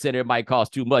Barclays Center, it might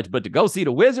cost too much. But to go see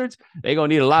the Wizards, they're going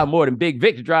to need a lot more than Big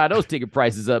Vic to drive those ticket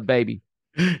prices up, baby.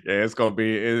 Yeah, it's gonna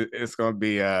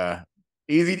be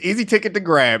easy ticket to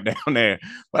grab down there.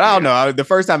 But I don't know. The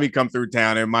first time he come through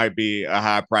town, it might be a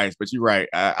high price. But you're right.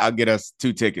 I'll get us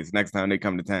 2 tickets next time they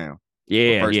come to town.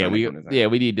 Yeah,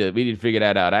 we need to figure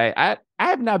that out. I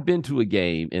have not been to a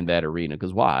game in that arena,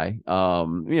 because why?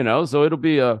 So it'll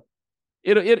be a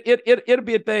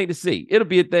thing to see. It'll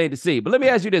be a thing to see. But let me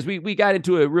ask you this: we got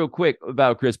into it real quick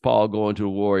about Chris Paul going to the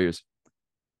Warriors.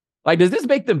 Like, does this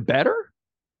make them better?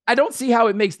 I don't see how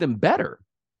it makes them better.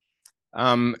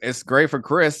 It's great for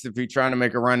Chris if he's trying to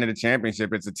make a run to the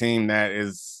championship. It's a team that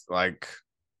is like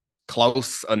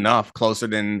closer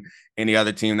than any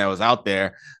other team that was out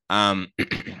there.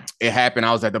 It happened.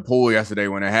 I was at the pool yesterday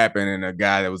when it happened, and a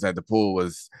guy that was at the pool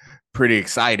was pretty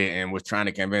excited and was trying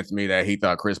to convince me that he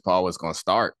thought Chris Paul was going to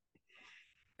start.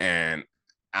 And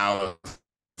I was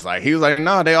like, he was like,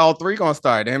 no, they all 3 going to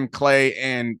start. Him, Clay,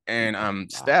 and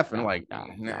Steph. And like,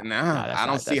 I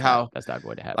don't see how that's not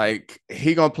going to happen. Like,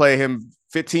 he going to play him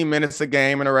 15 minutes a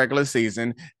game in a regular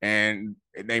season, and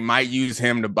they might use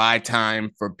him to buy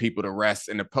time for people to rest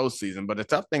in the postseason. But the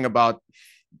tough thing about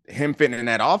him fitting in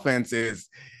that offense is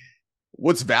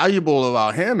what's valuable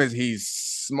about him is he's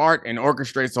smart and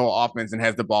orchestrates the whole offense and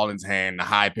has the ball in his hand, the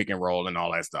high pick and roll and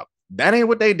all that stuff. That ain't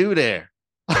what they do there.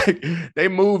 Like, they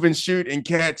move and shoot and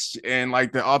catch, and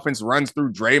like the offense runs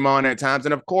through Draymond at times.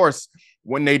 And of course,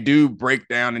 when they do break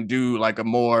down and do like a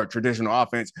more traditional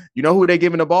offense, you know who they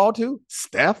giving the ball to?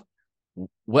 Steph.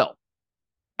 Well,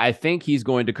 I think he's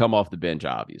going to come off the bench,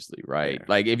 obviously, right? Yeah.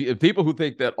 Like, if people who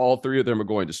think that all 3 of them are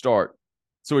going to start,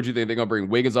 so what you think, they're going to bring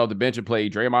Wiggins off the bench and play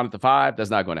Draymond at the 5? That's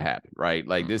not going to happen, right?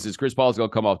 Like, this is Chris Paul's going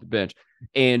to come off the bench.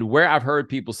 And where I've heard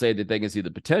people say that they can see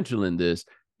the potential in this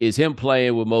is him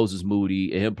playing with Moses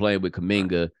Moody and him playing with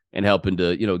Kuminga and helping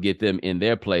to, get them in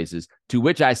their places, to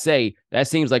which I say that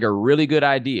seems like a really good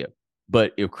idea.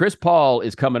 But if Chris Paul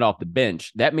is coming off the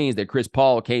bench, that means that Chris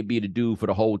Paul can't be the dude for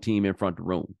the whole team in front of the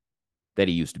room that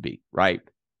he used to be, right?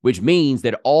 Which means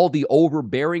that all the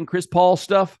overbearing Chris Paul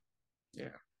stuff,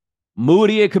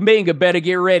 Moody and Kuminga better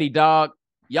get ready, dog.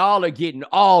 Y'all are getting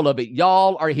all of it.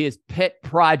 Y'all are his pet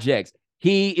projects.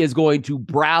 He is going to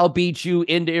browbeat you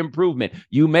into improvement.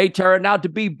 You may turn out to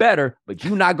be better, but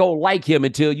you're not going to like him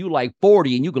until you like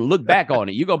 40 and you can look back on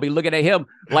it. You're going to be looking at him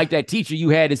like that teacher you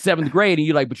had in 7th grade, and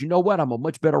you're like, but you know what? I'm a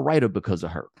much better writer because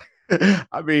of her.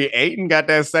 I mean, Ayton got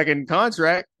that second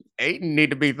contract. Ayton need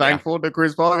to be thankful to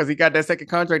Chris Paul because he got that second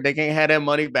contract. They can't have that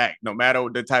money back, no matter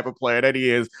the type of player that he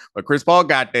is. But Chris Paul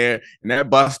got there, and that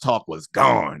bust talk was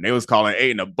gone. They was calling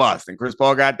Ayton a bust, and Chris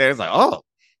Paul got there. It's like, oh,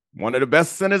 one of the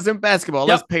best centers in basketball.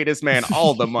 Let's pay this man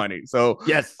all the money. So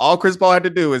all Chris Paul had to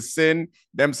do is send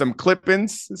them some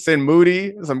clippings, send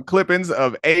Moody some clippings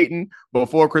of Ayton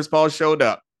before Chris Paul showed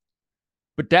up.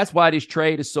 But that's why this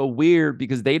trade is so weird,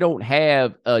 because they don't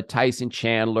have a Tyson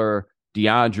Chandler,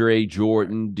 DeAndre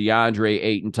Jordan, DeAndre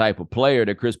Ayton type of player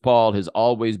that Chris Paul has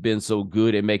always been so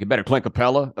good at making better. Clint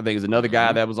Capella, I think, is another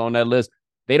guy that was on that list.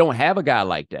 They don't have a guy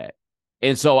like that.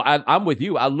 And so I'm with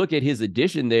you. I look at his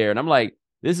addition there, and I'm like,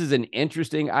 this is an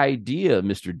interesting idea,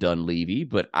 Mr. Dunleavy,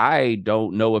 but I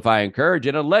don't know if I encourage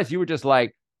it unless you were just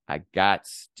like, I got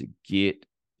to get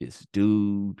this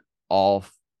dude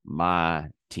off my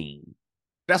team.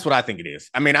 That's what I think it is.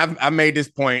 I mean, I made this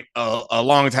point a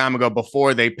long time ago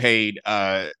before they paid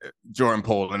Jordan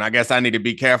Poole. And I guess I need to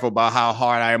be careful about how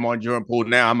hard I am on Jordan Poole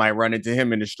now. I might run into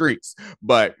him in the streets.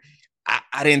 But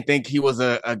I didn't think he was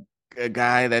a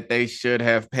guy that they should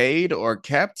have paid or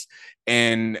kept.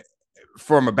 And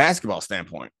from a basketball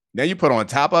standpoint, then you put on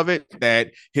top of it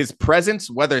that his presence,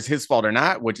 whether it's his fault or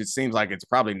not, which it seems like it's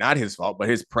probably not his fault, but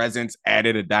his presence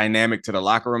added a dynamic to the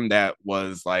locker room that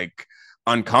was like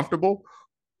uncomfortable.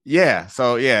 Yeah.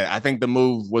 So, I think the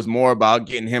move was more about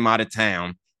getting him out of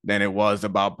town than it was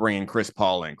about bringing Chris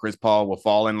Paul in. Chris Paul will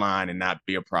fall in line and not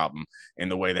be a problem in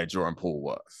the way that Jordan Poole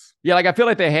was. Yeah, like I feel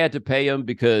like they had to pay him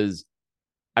because,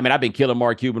 I mean, I've been killing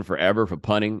Mark Cuban forever for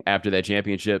punting after that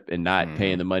championship and not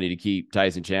paying the money to keep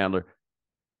Tyson Chandler.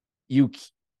 You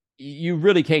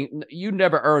really can't, you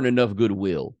never earn enough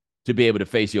goodwill to be able to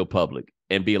face your public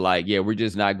and be like, yeah, we're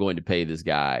just not going to pay this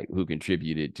guy who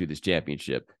contributed to this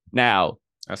championship. Now,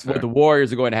 what the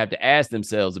Warriors are going to have to ask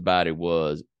themselves about it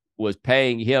was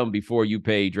paying him before you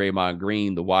paid Draymond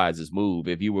Green the wisest move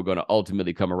if you were going to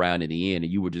ultimately come around in the end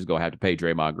and you were just going to have to pay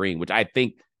Draymond Green, which I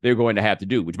think they're going to have to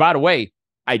do, which, by the way,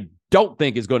 I don't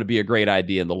think is going to be a great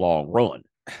idea in the long run.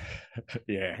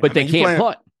 Yeah. But they can't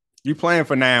punt. You playing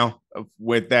for now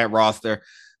with that roster.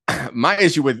 My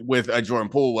issue with Jordan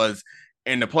Poole was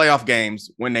in the playoff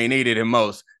games when they needed him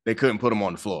most, they couldn't put him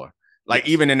on the floor. Like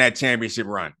even in that championship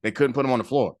run, they couldn't put him on the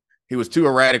floor. He was too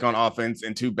erratic on offense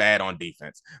and too bad on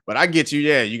defense. But I get you.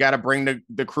 Yeah, you got to bring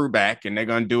the crew back, and they're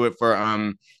going to do it for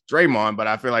Draymond. But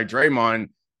I feel like Draymond,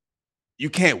 you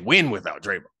can't win without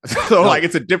Draymond. So like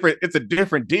it's a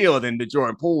different deal than the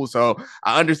Jordan Poole. So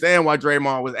I understand why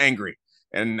Draymond was angry.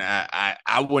 And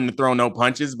I wouldn't have thrown no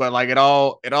punches, but like it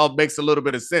all makes a little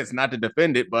bit of sense. Not to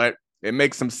defend it, but it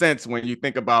makes some sense when you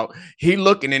think about he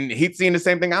looking and he's seeing the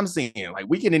same thing I'm seeing. Like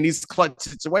we get in these clutch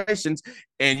situations,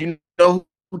 and you know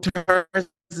who turns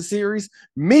the series?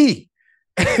 Me.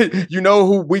 You know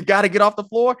who we got to get off the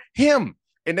floor? Him.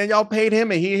 And then y'all paid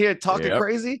him, and he here talking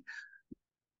crazy.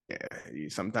 Yeah,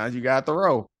 sometimes you got to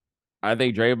throw. I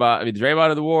think Draymond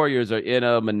and the Warriors are in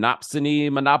a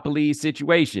monopoly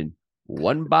situation.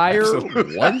 One buyer,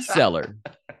 one seller.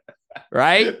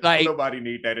 Right? Like nobody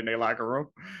need that in their locker room.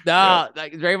 Nah,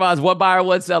 like Draymond's one buyer,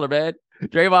 one seller, man.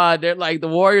 Draymond, they're like the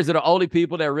Warriors are the only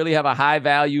people that really have a high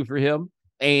value for him.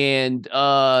 And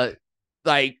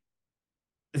like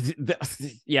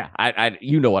yeah, I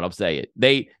you know what I'm saying.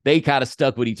 They kind of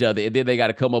stuck with each other, and then they got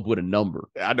to come up with a number.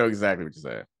 I know exactly what you're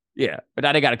saying. Yeah, but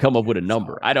now they got to come up with a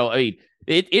number.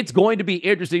 It's going to be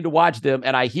interesting to watch them,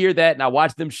 and I hear that, and I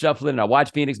watch them shuffling, and I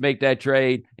watch Phoenix make that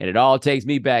trade, and it all takes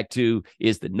me back to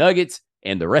is the Nuggets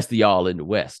and the rest of y'all in the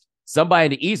West. Somebody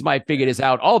in the East might figure this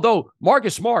out, although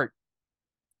Marcus Smart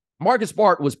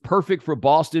was perfect for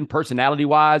Boston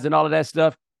personality-wise and all of that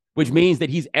stuff, which means that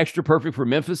he's extra perfect for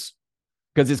Memphis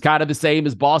because it's kind of the same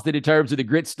as Boston in terms of the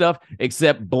grit stuff,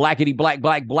 except blackety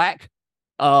black.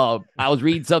 I was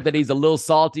reading something. He's a little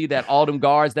salty that all them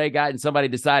guards they got, and somebody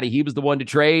decided he was the one to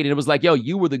trade. And it was like, yo,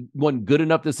 you were the one good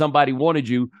enough that somebody wanted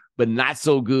you, but not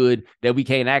so good that we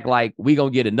can't act like we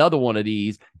going to get another one of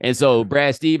these. And so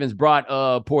Brad Stevens brought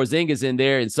Porzingis in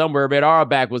there, and somewhere Red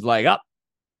Auerbach was like,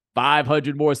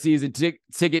 500 more season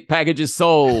ticket packages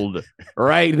sold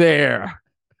right there.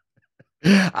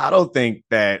 I don't think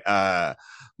that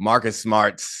Marcus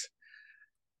Smart's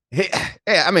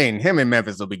him in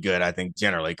Memphis will be good, I think,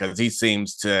 generally, because he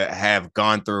seems to have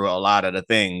gone through a lot of the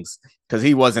things because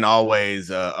he wasn't always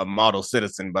a model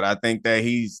citizen. But I think that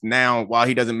he's now, while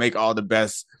he doesn't make all the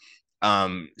best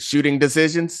shooting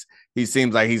decisions, he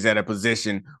seems like he's at a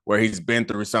position where he's been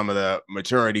through some of the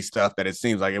maturity stuff that it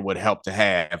seems like it would help to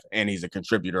have. And he's a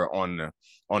contributor on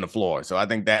the floor. So I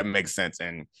think that makes sense.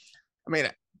 And I mean,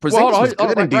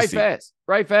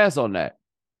 right fast on that.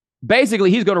 Basically,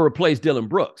 he's going to replace Dylan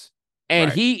Brooks. And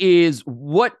right. he's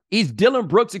Dylan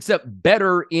Brooks, except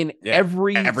better in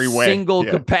every single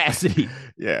capacity.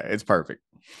 Yeah, it's perfect.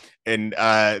 And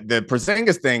the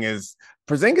Porzingis thing is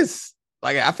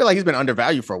like, I feel like he's been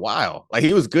undervalued for a while. Like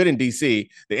he was good in DC.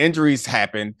 The injuries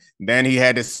happened. Then he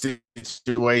had this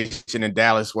situation in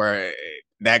Dallas where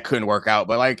that couldn't work out.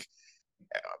 But like,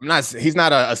 he's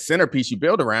not a centerpiece you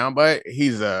build around, but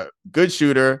he's a good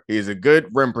shooter. He's a good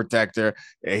rim protector.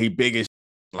 He big as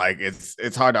like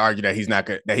it's hard to argue that he's not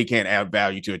good, that he can't add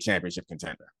value to a championship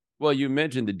contender. Well, you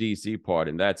mentioned the DC part,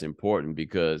 and that's important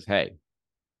because, hey,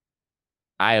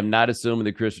 I am not assuming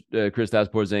that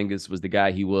Kristaps Porzingis was the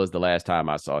guy he was the last time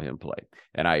I saw him play.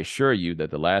 And I assure you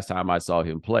that the last time I saw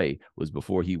him play was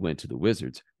before he went to the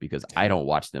Wizards because I don't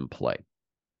watch them play.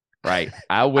 Right.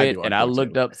 I went and I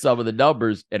looked up some of the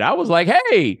numbers and I was like,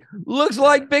 hey, looks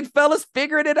like big fella's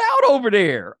figuring it out over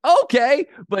there. Okay.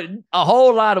 But a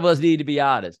whole lot of us need to be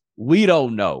honest. We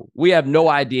don't know. We have no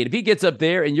idea. If he gets up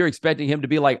there and you're expecting him to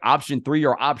be like option 3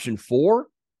 or option 4,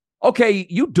 okay,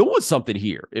 you doing something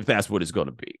here if that's what it's going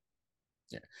to be.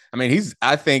 Yeah. I mean,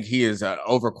 I think he is an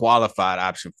overqualified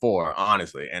option 4,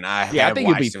 honestly. And I think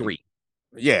he'll be 3.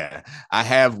 Yeah, I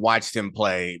have watched him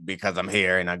play because I'm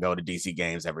here and I go to DC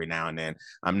games every now and then.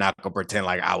 I'm not gonna pretend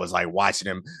like I was like watching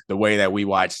him the way that we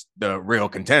watch the real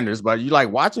contenders, but you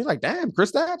like watching, like, damn,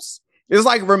 Kristaps. It's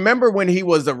like, remember when he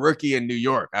was a rookie in New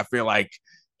York? I feel like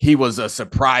he was a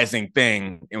surprising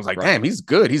thing. It was like, damn, he's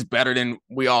good. He's better than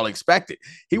we all expected.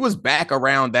 He was back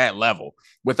around that level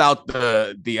without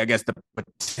the I guess the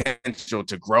potential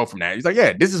to grow from that. He's like,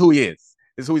 yeah, this is who he is.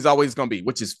 This is who he's always gonna be,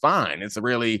 which is fine. It's a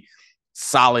really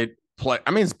solid play.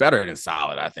 I mean, it's better than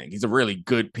solid. I think he's a really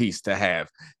good piece to have,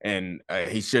 and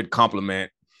he should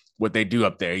complement what they do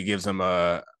up there. He gives them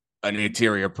an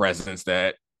interior presence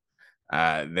that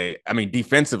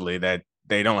defensively that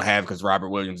they don't have because Robert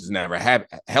Williams is never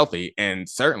healthy, and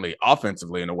certainly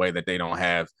offensively in a way that they don't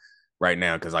have right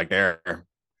now because like they're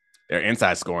Their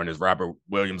inside scoring is Robert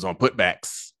Williams on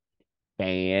putbacks.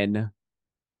 Fan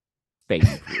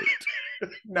favorite.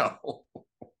 No.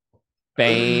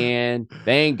 They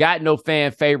ain't got no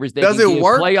fan favorites. They Does can it give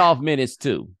work? Playoff minutes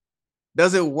too.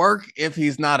 Does it work if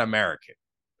he's not American?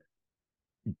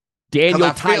 Daniel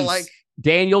I feel Tice. like-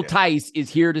 Daniel Tice is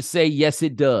here to say yes,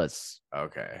 it does.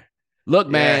 Okay. Look,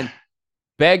 man,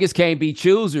 beggars can't be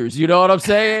choosers. You know what I'm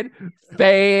saying?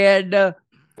 Fan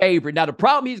favorite. Now, the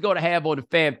problem he's going to have on the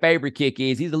fan favorite kick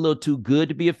is he's a little too good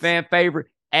to be a fan favorite.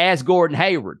 Ask Gordon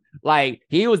Hayward. Like,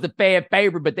 he was the fan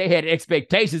favorite, but they had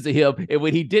expectations of him. And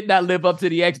when he did not live up to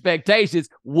the expectations,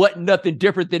 wasn't nothing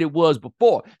different than it was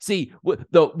before. See,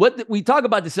 we talk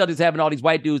about the Celtics having all these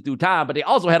white dudes through time, but they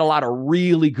also had a lot of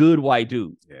really good white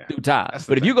dudes through time.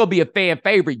 But if you're going to be a fan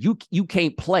favorite, you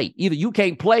can't play. Either you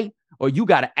can't play or you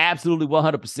got to absolutely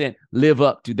 100% live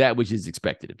up to that which is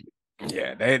expected of you.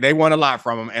 Yeah, they won a lot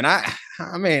from him. And I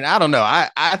mean, I don't know.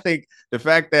 I think the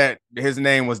fact that his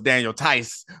name was Daniel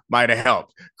Tice might have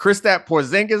helped. Kristaps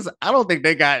Porzingis, I don't think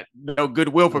they got no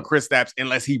goodwill for Kristaps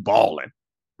unless he balling.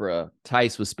 Bruh,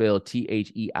 Tice was spelled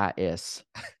Theis.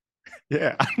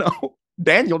 Yeah, I know.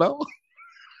 Daniel, though.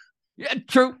 Yeah,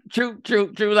 true.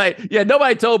 Like, yeah,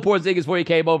 nobody told Porzingis before he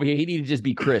came over here he needed to just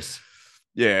be Chris.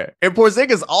 Yeah. And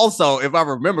Porzingis also, if I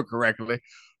remember correctly,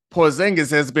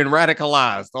 Porzingis has been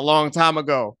radicalized a long time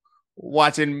ago,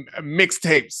 watching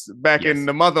mixtapes back in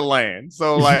the motherland.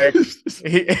 So like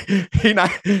he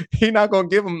not gonna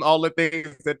give them all the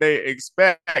things that they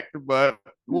expect. But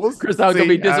we'll Chris is gonna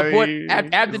be disappointed.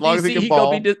 After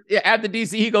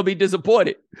DC, he gonna be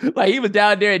disappointed. Like, he was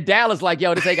down there in Dallas, like,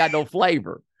 yo, this ain't got no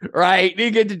flavor, right?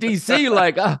 Then get to DC,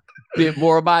 like, a bit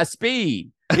more of my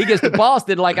speed. He gets to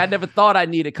Boston, like, I never thought I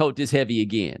need a coat this heavy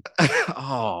again.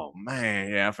 Oh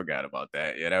man, yeah, I forgot about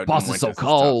that. Yeah, Boston's so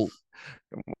cold.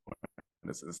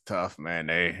 This is tough, man.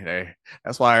 They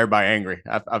that's why everybody angry.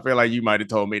 I feel like you might have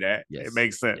told me that. Yes. It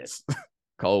makes sense. Yes.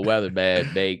 Cold weather,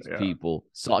 man, makes people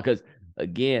salty. Because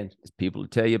again, people will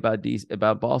tell you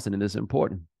about Boston, and it's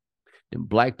important. And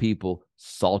black people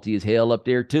salty as hell up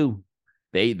there too.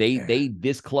 They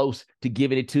this close to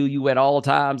giving it to you at all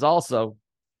times. Also,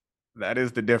 that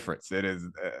is the difference. It is.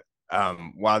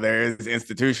 While there is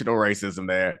institutional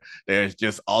racism there's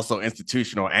just also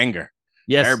institutional anger.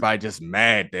 Yes. Everybody just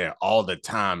mad there all the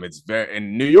time.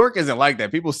 And New York isn't like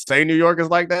that. People say New York is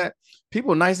like that.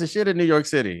 People nice as shit in New York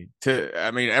City.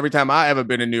 Every time I ever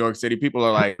been in New York City, people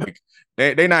are like,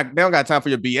 they don't got time for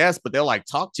your BS, but they'll like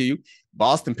talk to you.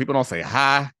 Boston, people don't say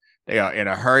hi. They are in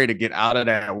a hurry to get out of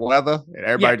that weather, and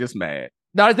everybody just mad.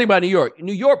 Now, the thing about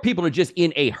New York people are just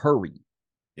in a hurry.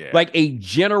 Yeah. Like a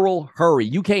general hurry.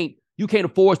 You can't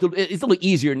afford to. It's a little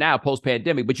easier now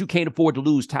post-pandemic, but you can't afford to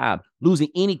lose time. Losing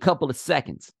any couple of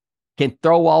seconds can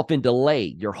throw off and delay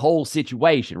your whole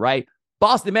situation, right?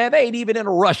 Boston, man, they ain't even in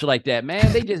a rush like that,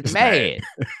 man. They just mad.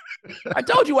 I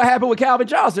told you what happened with Calvin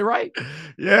Johnson, right?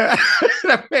 Yeah.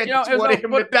 That man wanted him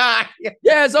to die.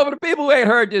 Yeah, so for the people who ain't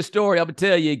heard this story, I'm going to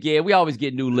tell you again, we always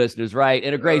get new listeners, right?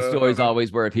 And a great story is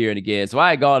always worth hearing again. So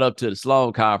I had gone up to the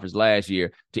Sloan conference last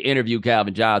year to interview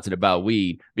Calvin Johnson about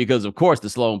weed because, of course, the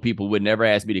Sloan people would never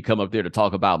ask me to come up there to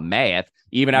talk about math,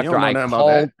 even after I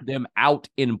called them out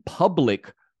in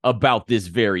public about this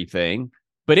very thing.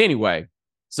 But anyway,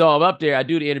 so I'm up there. I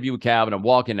do the interview with Calvin. I'm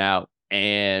walking out.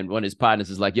 And one of his partners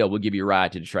is like, yo, we'll give you a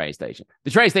ride to the train station.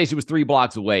 The train station was 3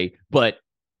 blocks away, but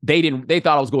they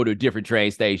thought I was going to a different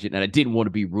train station, and I didn't want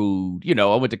to be rude. You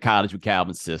know, I went to college with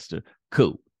Calvin's sister.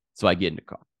 Cool. So I get in the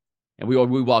car. And we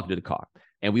walk into the car.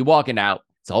 And we walking out.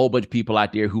 It's a whole bunch of people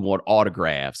out there who want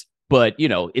autographs. But, you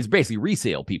know, it's basically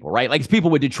resale people, right? Like, it's people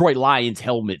with Detroit Lions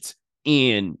helmets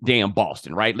in damn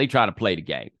Boston, right? They trying to play the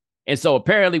game. And so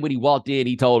apparently when he walked in,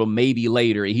 he told them maybe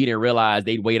later, and he didn't realize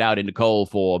they'd wait out in the cold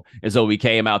for him. And so we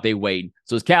came out, they waiting.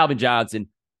 So it's Calvin Johnson,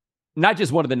 not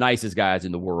just one of the nicest guys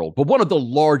in the world, but one of the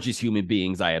largest human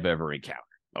beings I have ever encountered.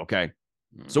 Okay.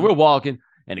 Mm-hmm. So we're walking,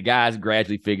 and the guys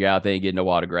gradually figure out they ain't getting no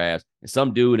autographs. And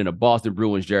some dude in a Boston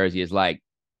Bruins jersey is like,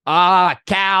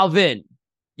 Calvin,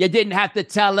 you didn't have to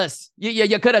tell us.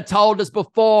 You could have told us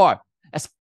before.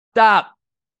 Stop.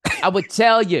 I would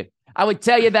tell you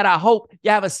that I hope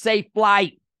you have a safe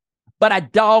flight, but I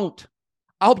don't.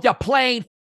 I hope your plane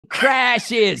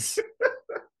crashes.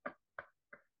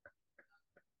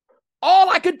 All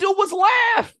I could do was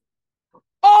laugh.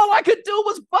 All I could do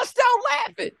was bust out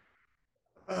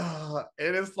laughing.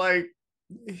 And it's like,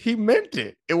 he meant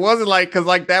it. It wasn't like, because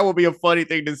like that would be a funny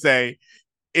thing to say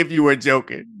if you were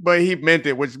joking, but he meant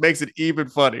it, which makes it even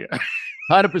funnier.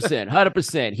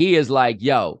 100%. He is like,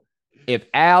 yo, if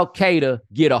Al-Qaeda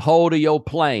get a hold of your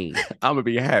plane, I'm going to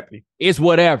be happy. It's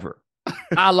whatever.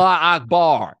 Allah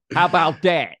Akbar. How about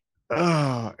that?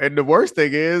 Oh, and the worst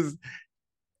thing is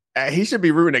he should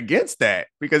be rooting against that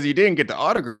because you didn't get the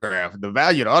autograph. The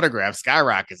value of the autograph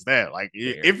skyrockets that. Like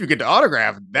if you get the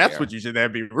autograph, that's what you should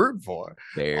then be rooting for.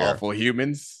 Awful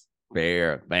humans.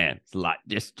 Fair, man. It's a lot.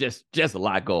 Just a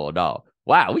lot going on.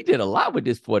 Wow, we did a lot with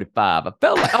this 45. I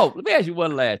felt like, let me ask you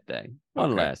one last thing.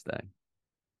 Last thing.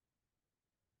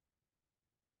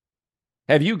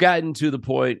 Have you gotten to the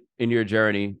point in your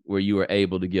journey where you were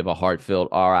able to give a heartfelt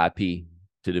RIP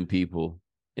to them people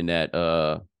in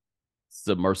that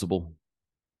submersible?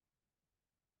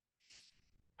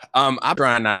 I'm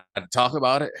trying not to talk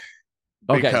about it.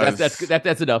 Okay,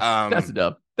 that's enough.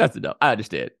 That's enough. I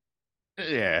understand.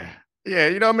 Yeah.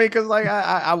 You know what I mean? Because like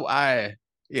I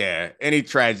any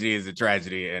tragedy is a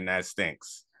tragedy, and that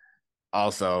stinks.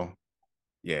 Also,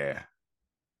 yeah.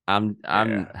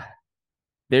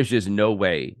 There's just no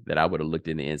way that I would have looked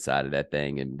in the inside of that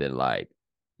thing and been like,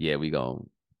 yeah, we going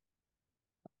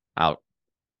out.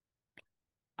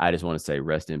 I just want to say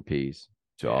rest in peace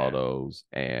to all those,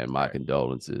 and my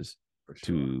condolences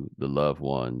to the loved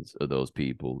ones of those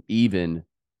people. Even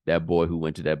that boy who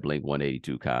went to that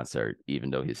Blink-182 concert, even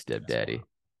though his stepdaddy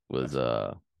was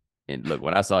and look,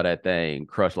 when I saw that thing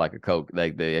crush like a Coke,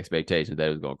 like the expectations that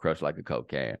it was going to crush like a Coke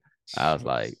can, I was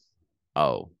like,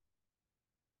 oh,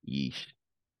 yeesh.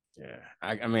 Yeah.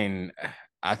 I mean,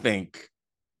 I think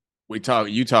you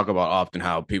talk about often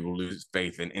how people lose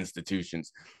faith in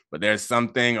institutions, but there's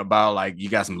something about like you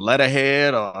got some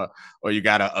letterhead or you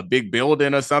got a big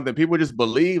building or something. People just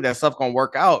believe that stuff gonna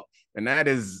work out. And that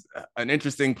is an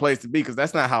interesting place to be because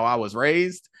that's not how I was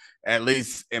raised, at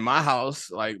least in my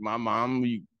house. Like my mom,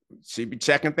 she'd be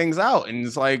checking things out. And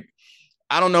it's like,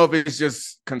 I don't know if it's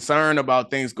just concern about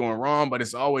things going wrong, but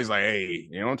it's always like, hey,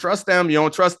 you don't trust them. You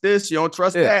don't trust this. You don't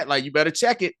trust that. Like, you better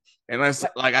check it. And that's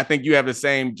like, I think you have the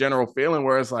same general feeling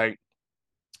where it's like,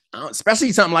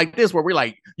 especially something like this, where we're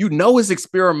like, it's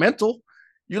experimental.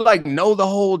 You like know the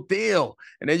whole deal.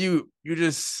 And then you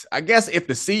just, I guess if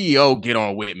the CEO get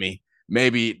on with me,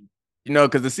 maybe,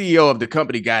 because the CEO of the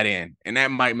company got in, and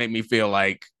that might make me feel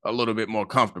like a little bit more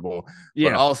comfortable.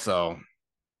 Yeah. But also,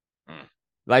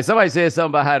 like somebody said something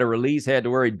about how the release had the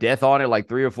word death on it like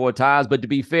 3 or 4 times. But to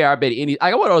be fair, I bet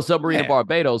I went on a submarine in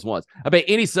Barbados once. I bet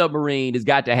any submarine has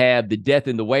got to have the death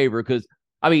in the waiver because,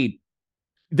 I mean,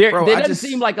 there doesn't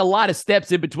seem like a lot of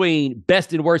steps in between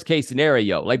best and worst case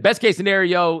scenario. Like best case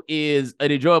scenario is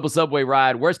an enjoyable subway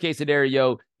ride. Worst case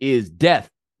scenario is death.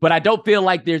 But I don't feel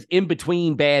like there's in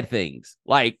between bad things.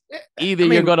 Like either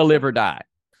you're going to live or die.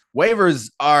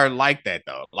 Waivers are like that,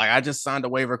 though. Like I just signed a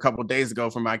waiver a couple of days ago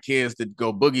for my kids to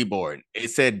go boogie boarding.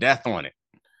 It said death on it.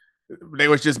 They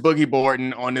was just boogie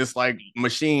boarding on this like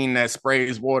machine that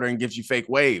sprays water and gives you fake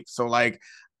waves. So like,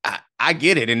 I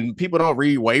get it. And people don't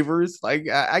read waivers. Like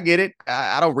I get it.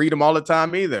 I don't read them all the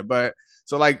time either. But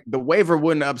so like the waiver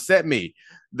wouldn't upset me.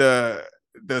 The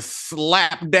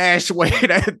slapdash way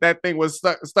that thing was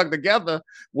stuck together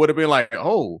would have been like,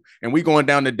 oh, and we going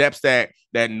down the depths that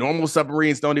normal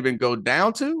submarines don't even go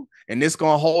down to, and this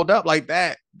gonna hold up like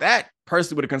that. That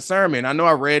personally would have concerned me. And I know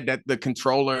I read that the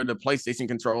PlayStation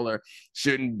controller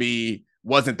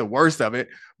wasn't the worst of it,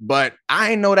 but I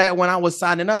didn't know that when I was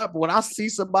signing up. When I see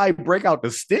somebody break out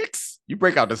the sticks, you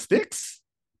break out the sticks.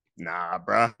 Nah,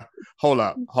 bro. Hold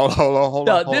up.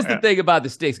 This is the thing about the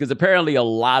sticks, because apparently a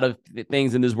lot of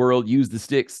things in this world use the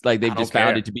sticks. Like they've just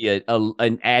found it to be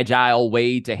an agile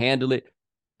way to handle it.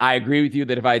 I agree with you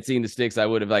that if I had seen the sticks, I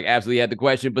would have like absolutely had the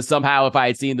question. But somehow, if I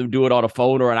had seen them do it on a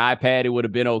phone or an iPad, it would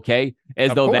have been okay.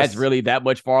 As though that's really that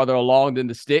much farther along than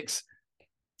the sticks.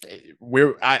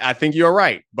 I think you're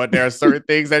right, but there are certain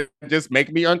things that just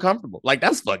make me uncomfortable. Like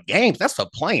that's for games, that's for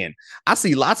playing. I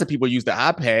see lots of people use the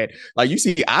iPad. Like you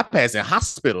see iPads in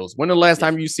hospitals. When the last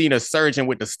time you seen a surgeon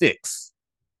with the sticks?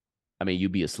 I mean,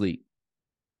 you'd be asleep.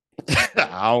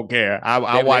 I don't care.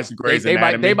 I watch Grey's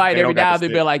Anatomy. They might every now and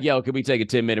then be like, "Yo, can we take a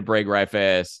 10-minute break right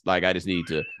fast? Like I just need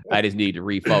to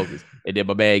refocus." And then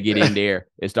my man get in there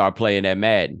and start playing that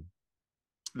Madden.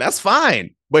 That's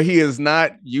fine. But he is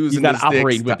not using the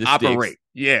sticks to operate.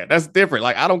 Yeah, that's different.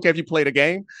 Like, I don't care if you play the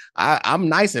game. I'm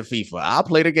nice at FIFA. I'll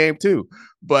play the game too.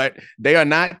 But they are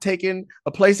not taking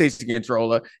a PlayStation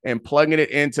controller and plugging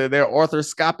it into their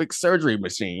orthoscopic surgery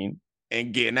machine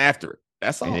and getting after it.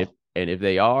 That's all. And if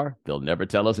they are, they'll never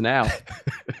tell us now.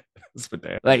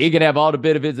 Like, he can have all the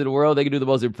benefits in the world. They can do the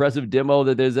most impressive demo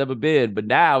that there's ever been. But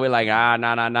now we're like,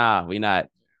 nah. We're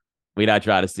not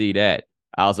trying to see that.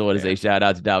 I also want to say shout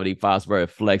out to Dominique Foxworth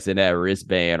flexing that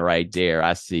wristband right there.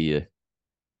 I see you.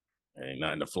 Ain't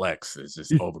nothing to flex. It's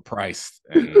just overpriced.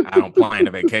 And I don't plan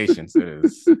the vacations. It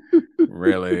is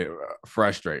really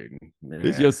frustrating. Yeah.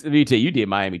 Let me tell you, you did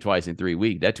Miami twice in 3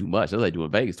 weeks. That's too much. That's like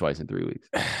doing Vegas twice in 3 weeks.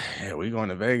 Yeah, we going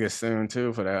to Vegas soon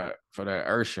too for that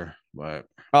Ursher. But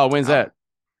when's that?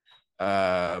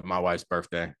 My wife's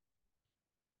birthday.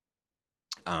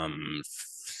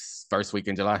 First week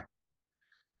in July.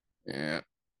 Yeah.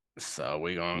 So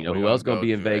we gonna. You know who else gonna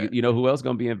be in Vegas? You know who else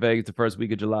gonna be in Vegas the first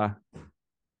week of July?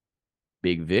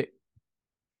 Big Vic.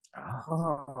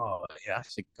 Oh yeah, I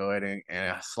should go ahead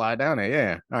and slide down there.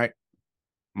 Yeah. All right.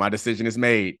 My decision is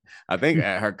made. I think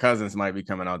her cousins might be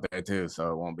coming out there too,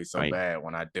 so it won't be so bad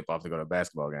when I dip off to go to a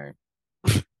basketball game.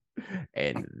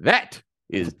 And that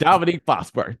is Dominique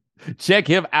Foxworth. Check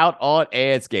him out on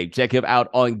Adscape. Check him out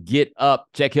on Get Up.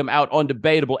 Check him out on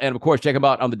Debatable. And, of course, check him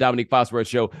out on the Dominique Foxworth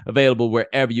Show, available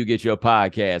wherever you get your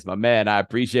podcast. My man, I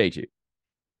appreciate you.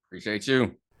 Appreciate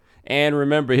you. And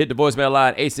remember, hit the voicemail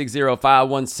line,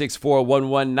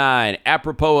 860-516-4119.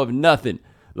 Apropos of nothing,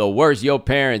 the worst your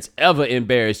parents ever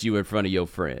embarrassed you in front of your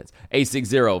friends.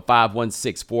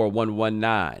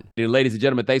 860-516-4119. Ladies and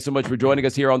gentlemen, thanks so much for joining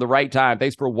us here on The Right Time.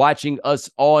 Thanks for watching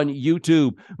us on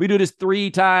YouTube. We do this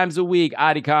 3 times a week.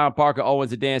 Adi Khan, Parker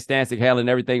Owens, and Dan Stancic handling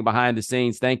everything behind the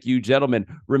scenes. Thank you, gentlemen.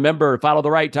 Remember, follow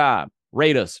The Right Time.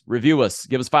 Rate us, review us,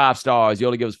 give us 5 stars. You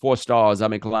only give us 4 stars.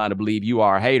 I'm inclined to believe you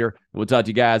are a hater. We'll talk to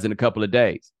you guys in a couple of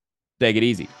days. Take it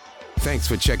easy. Thanks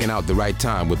for checking out The Right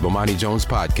Time with Bomani Jones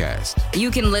podcast.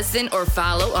 You can listen or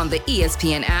follow on the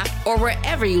ESPN app or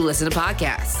wherever you listen to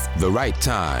podcasts. The Right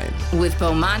Time with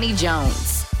Bomani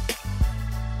Jones.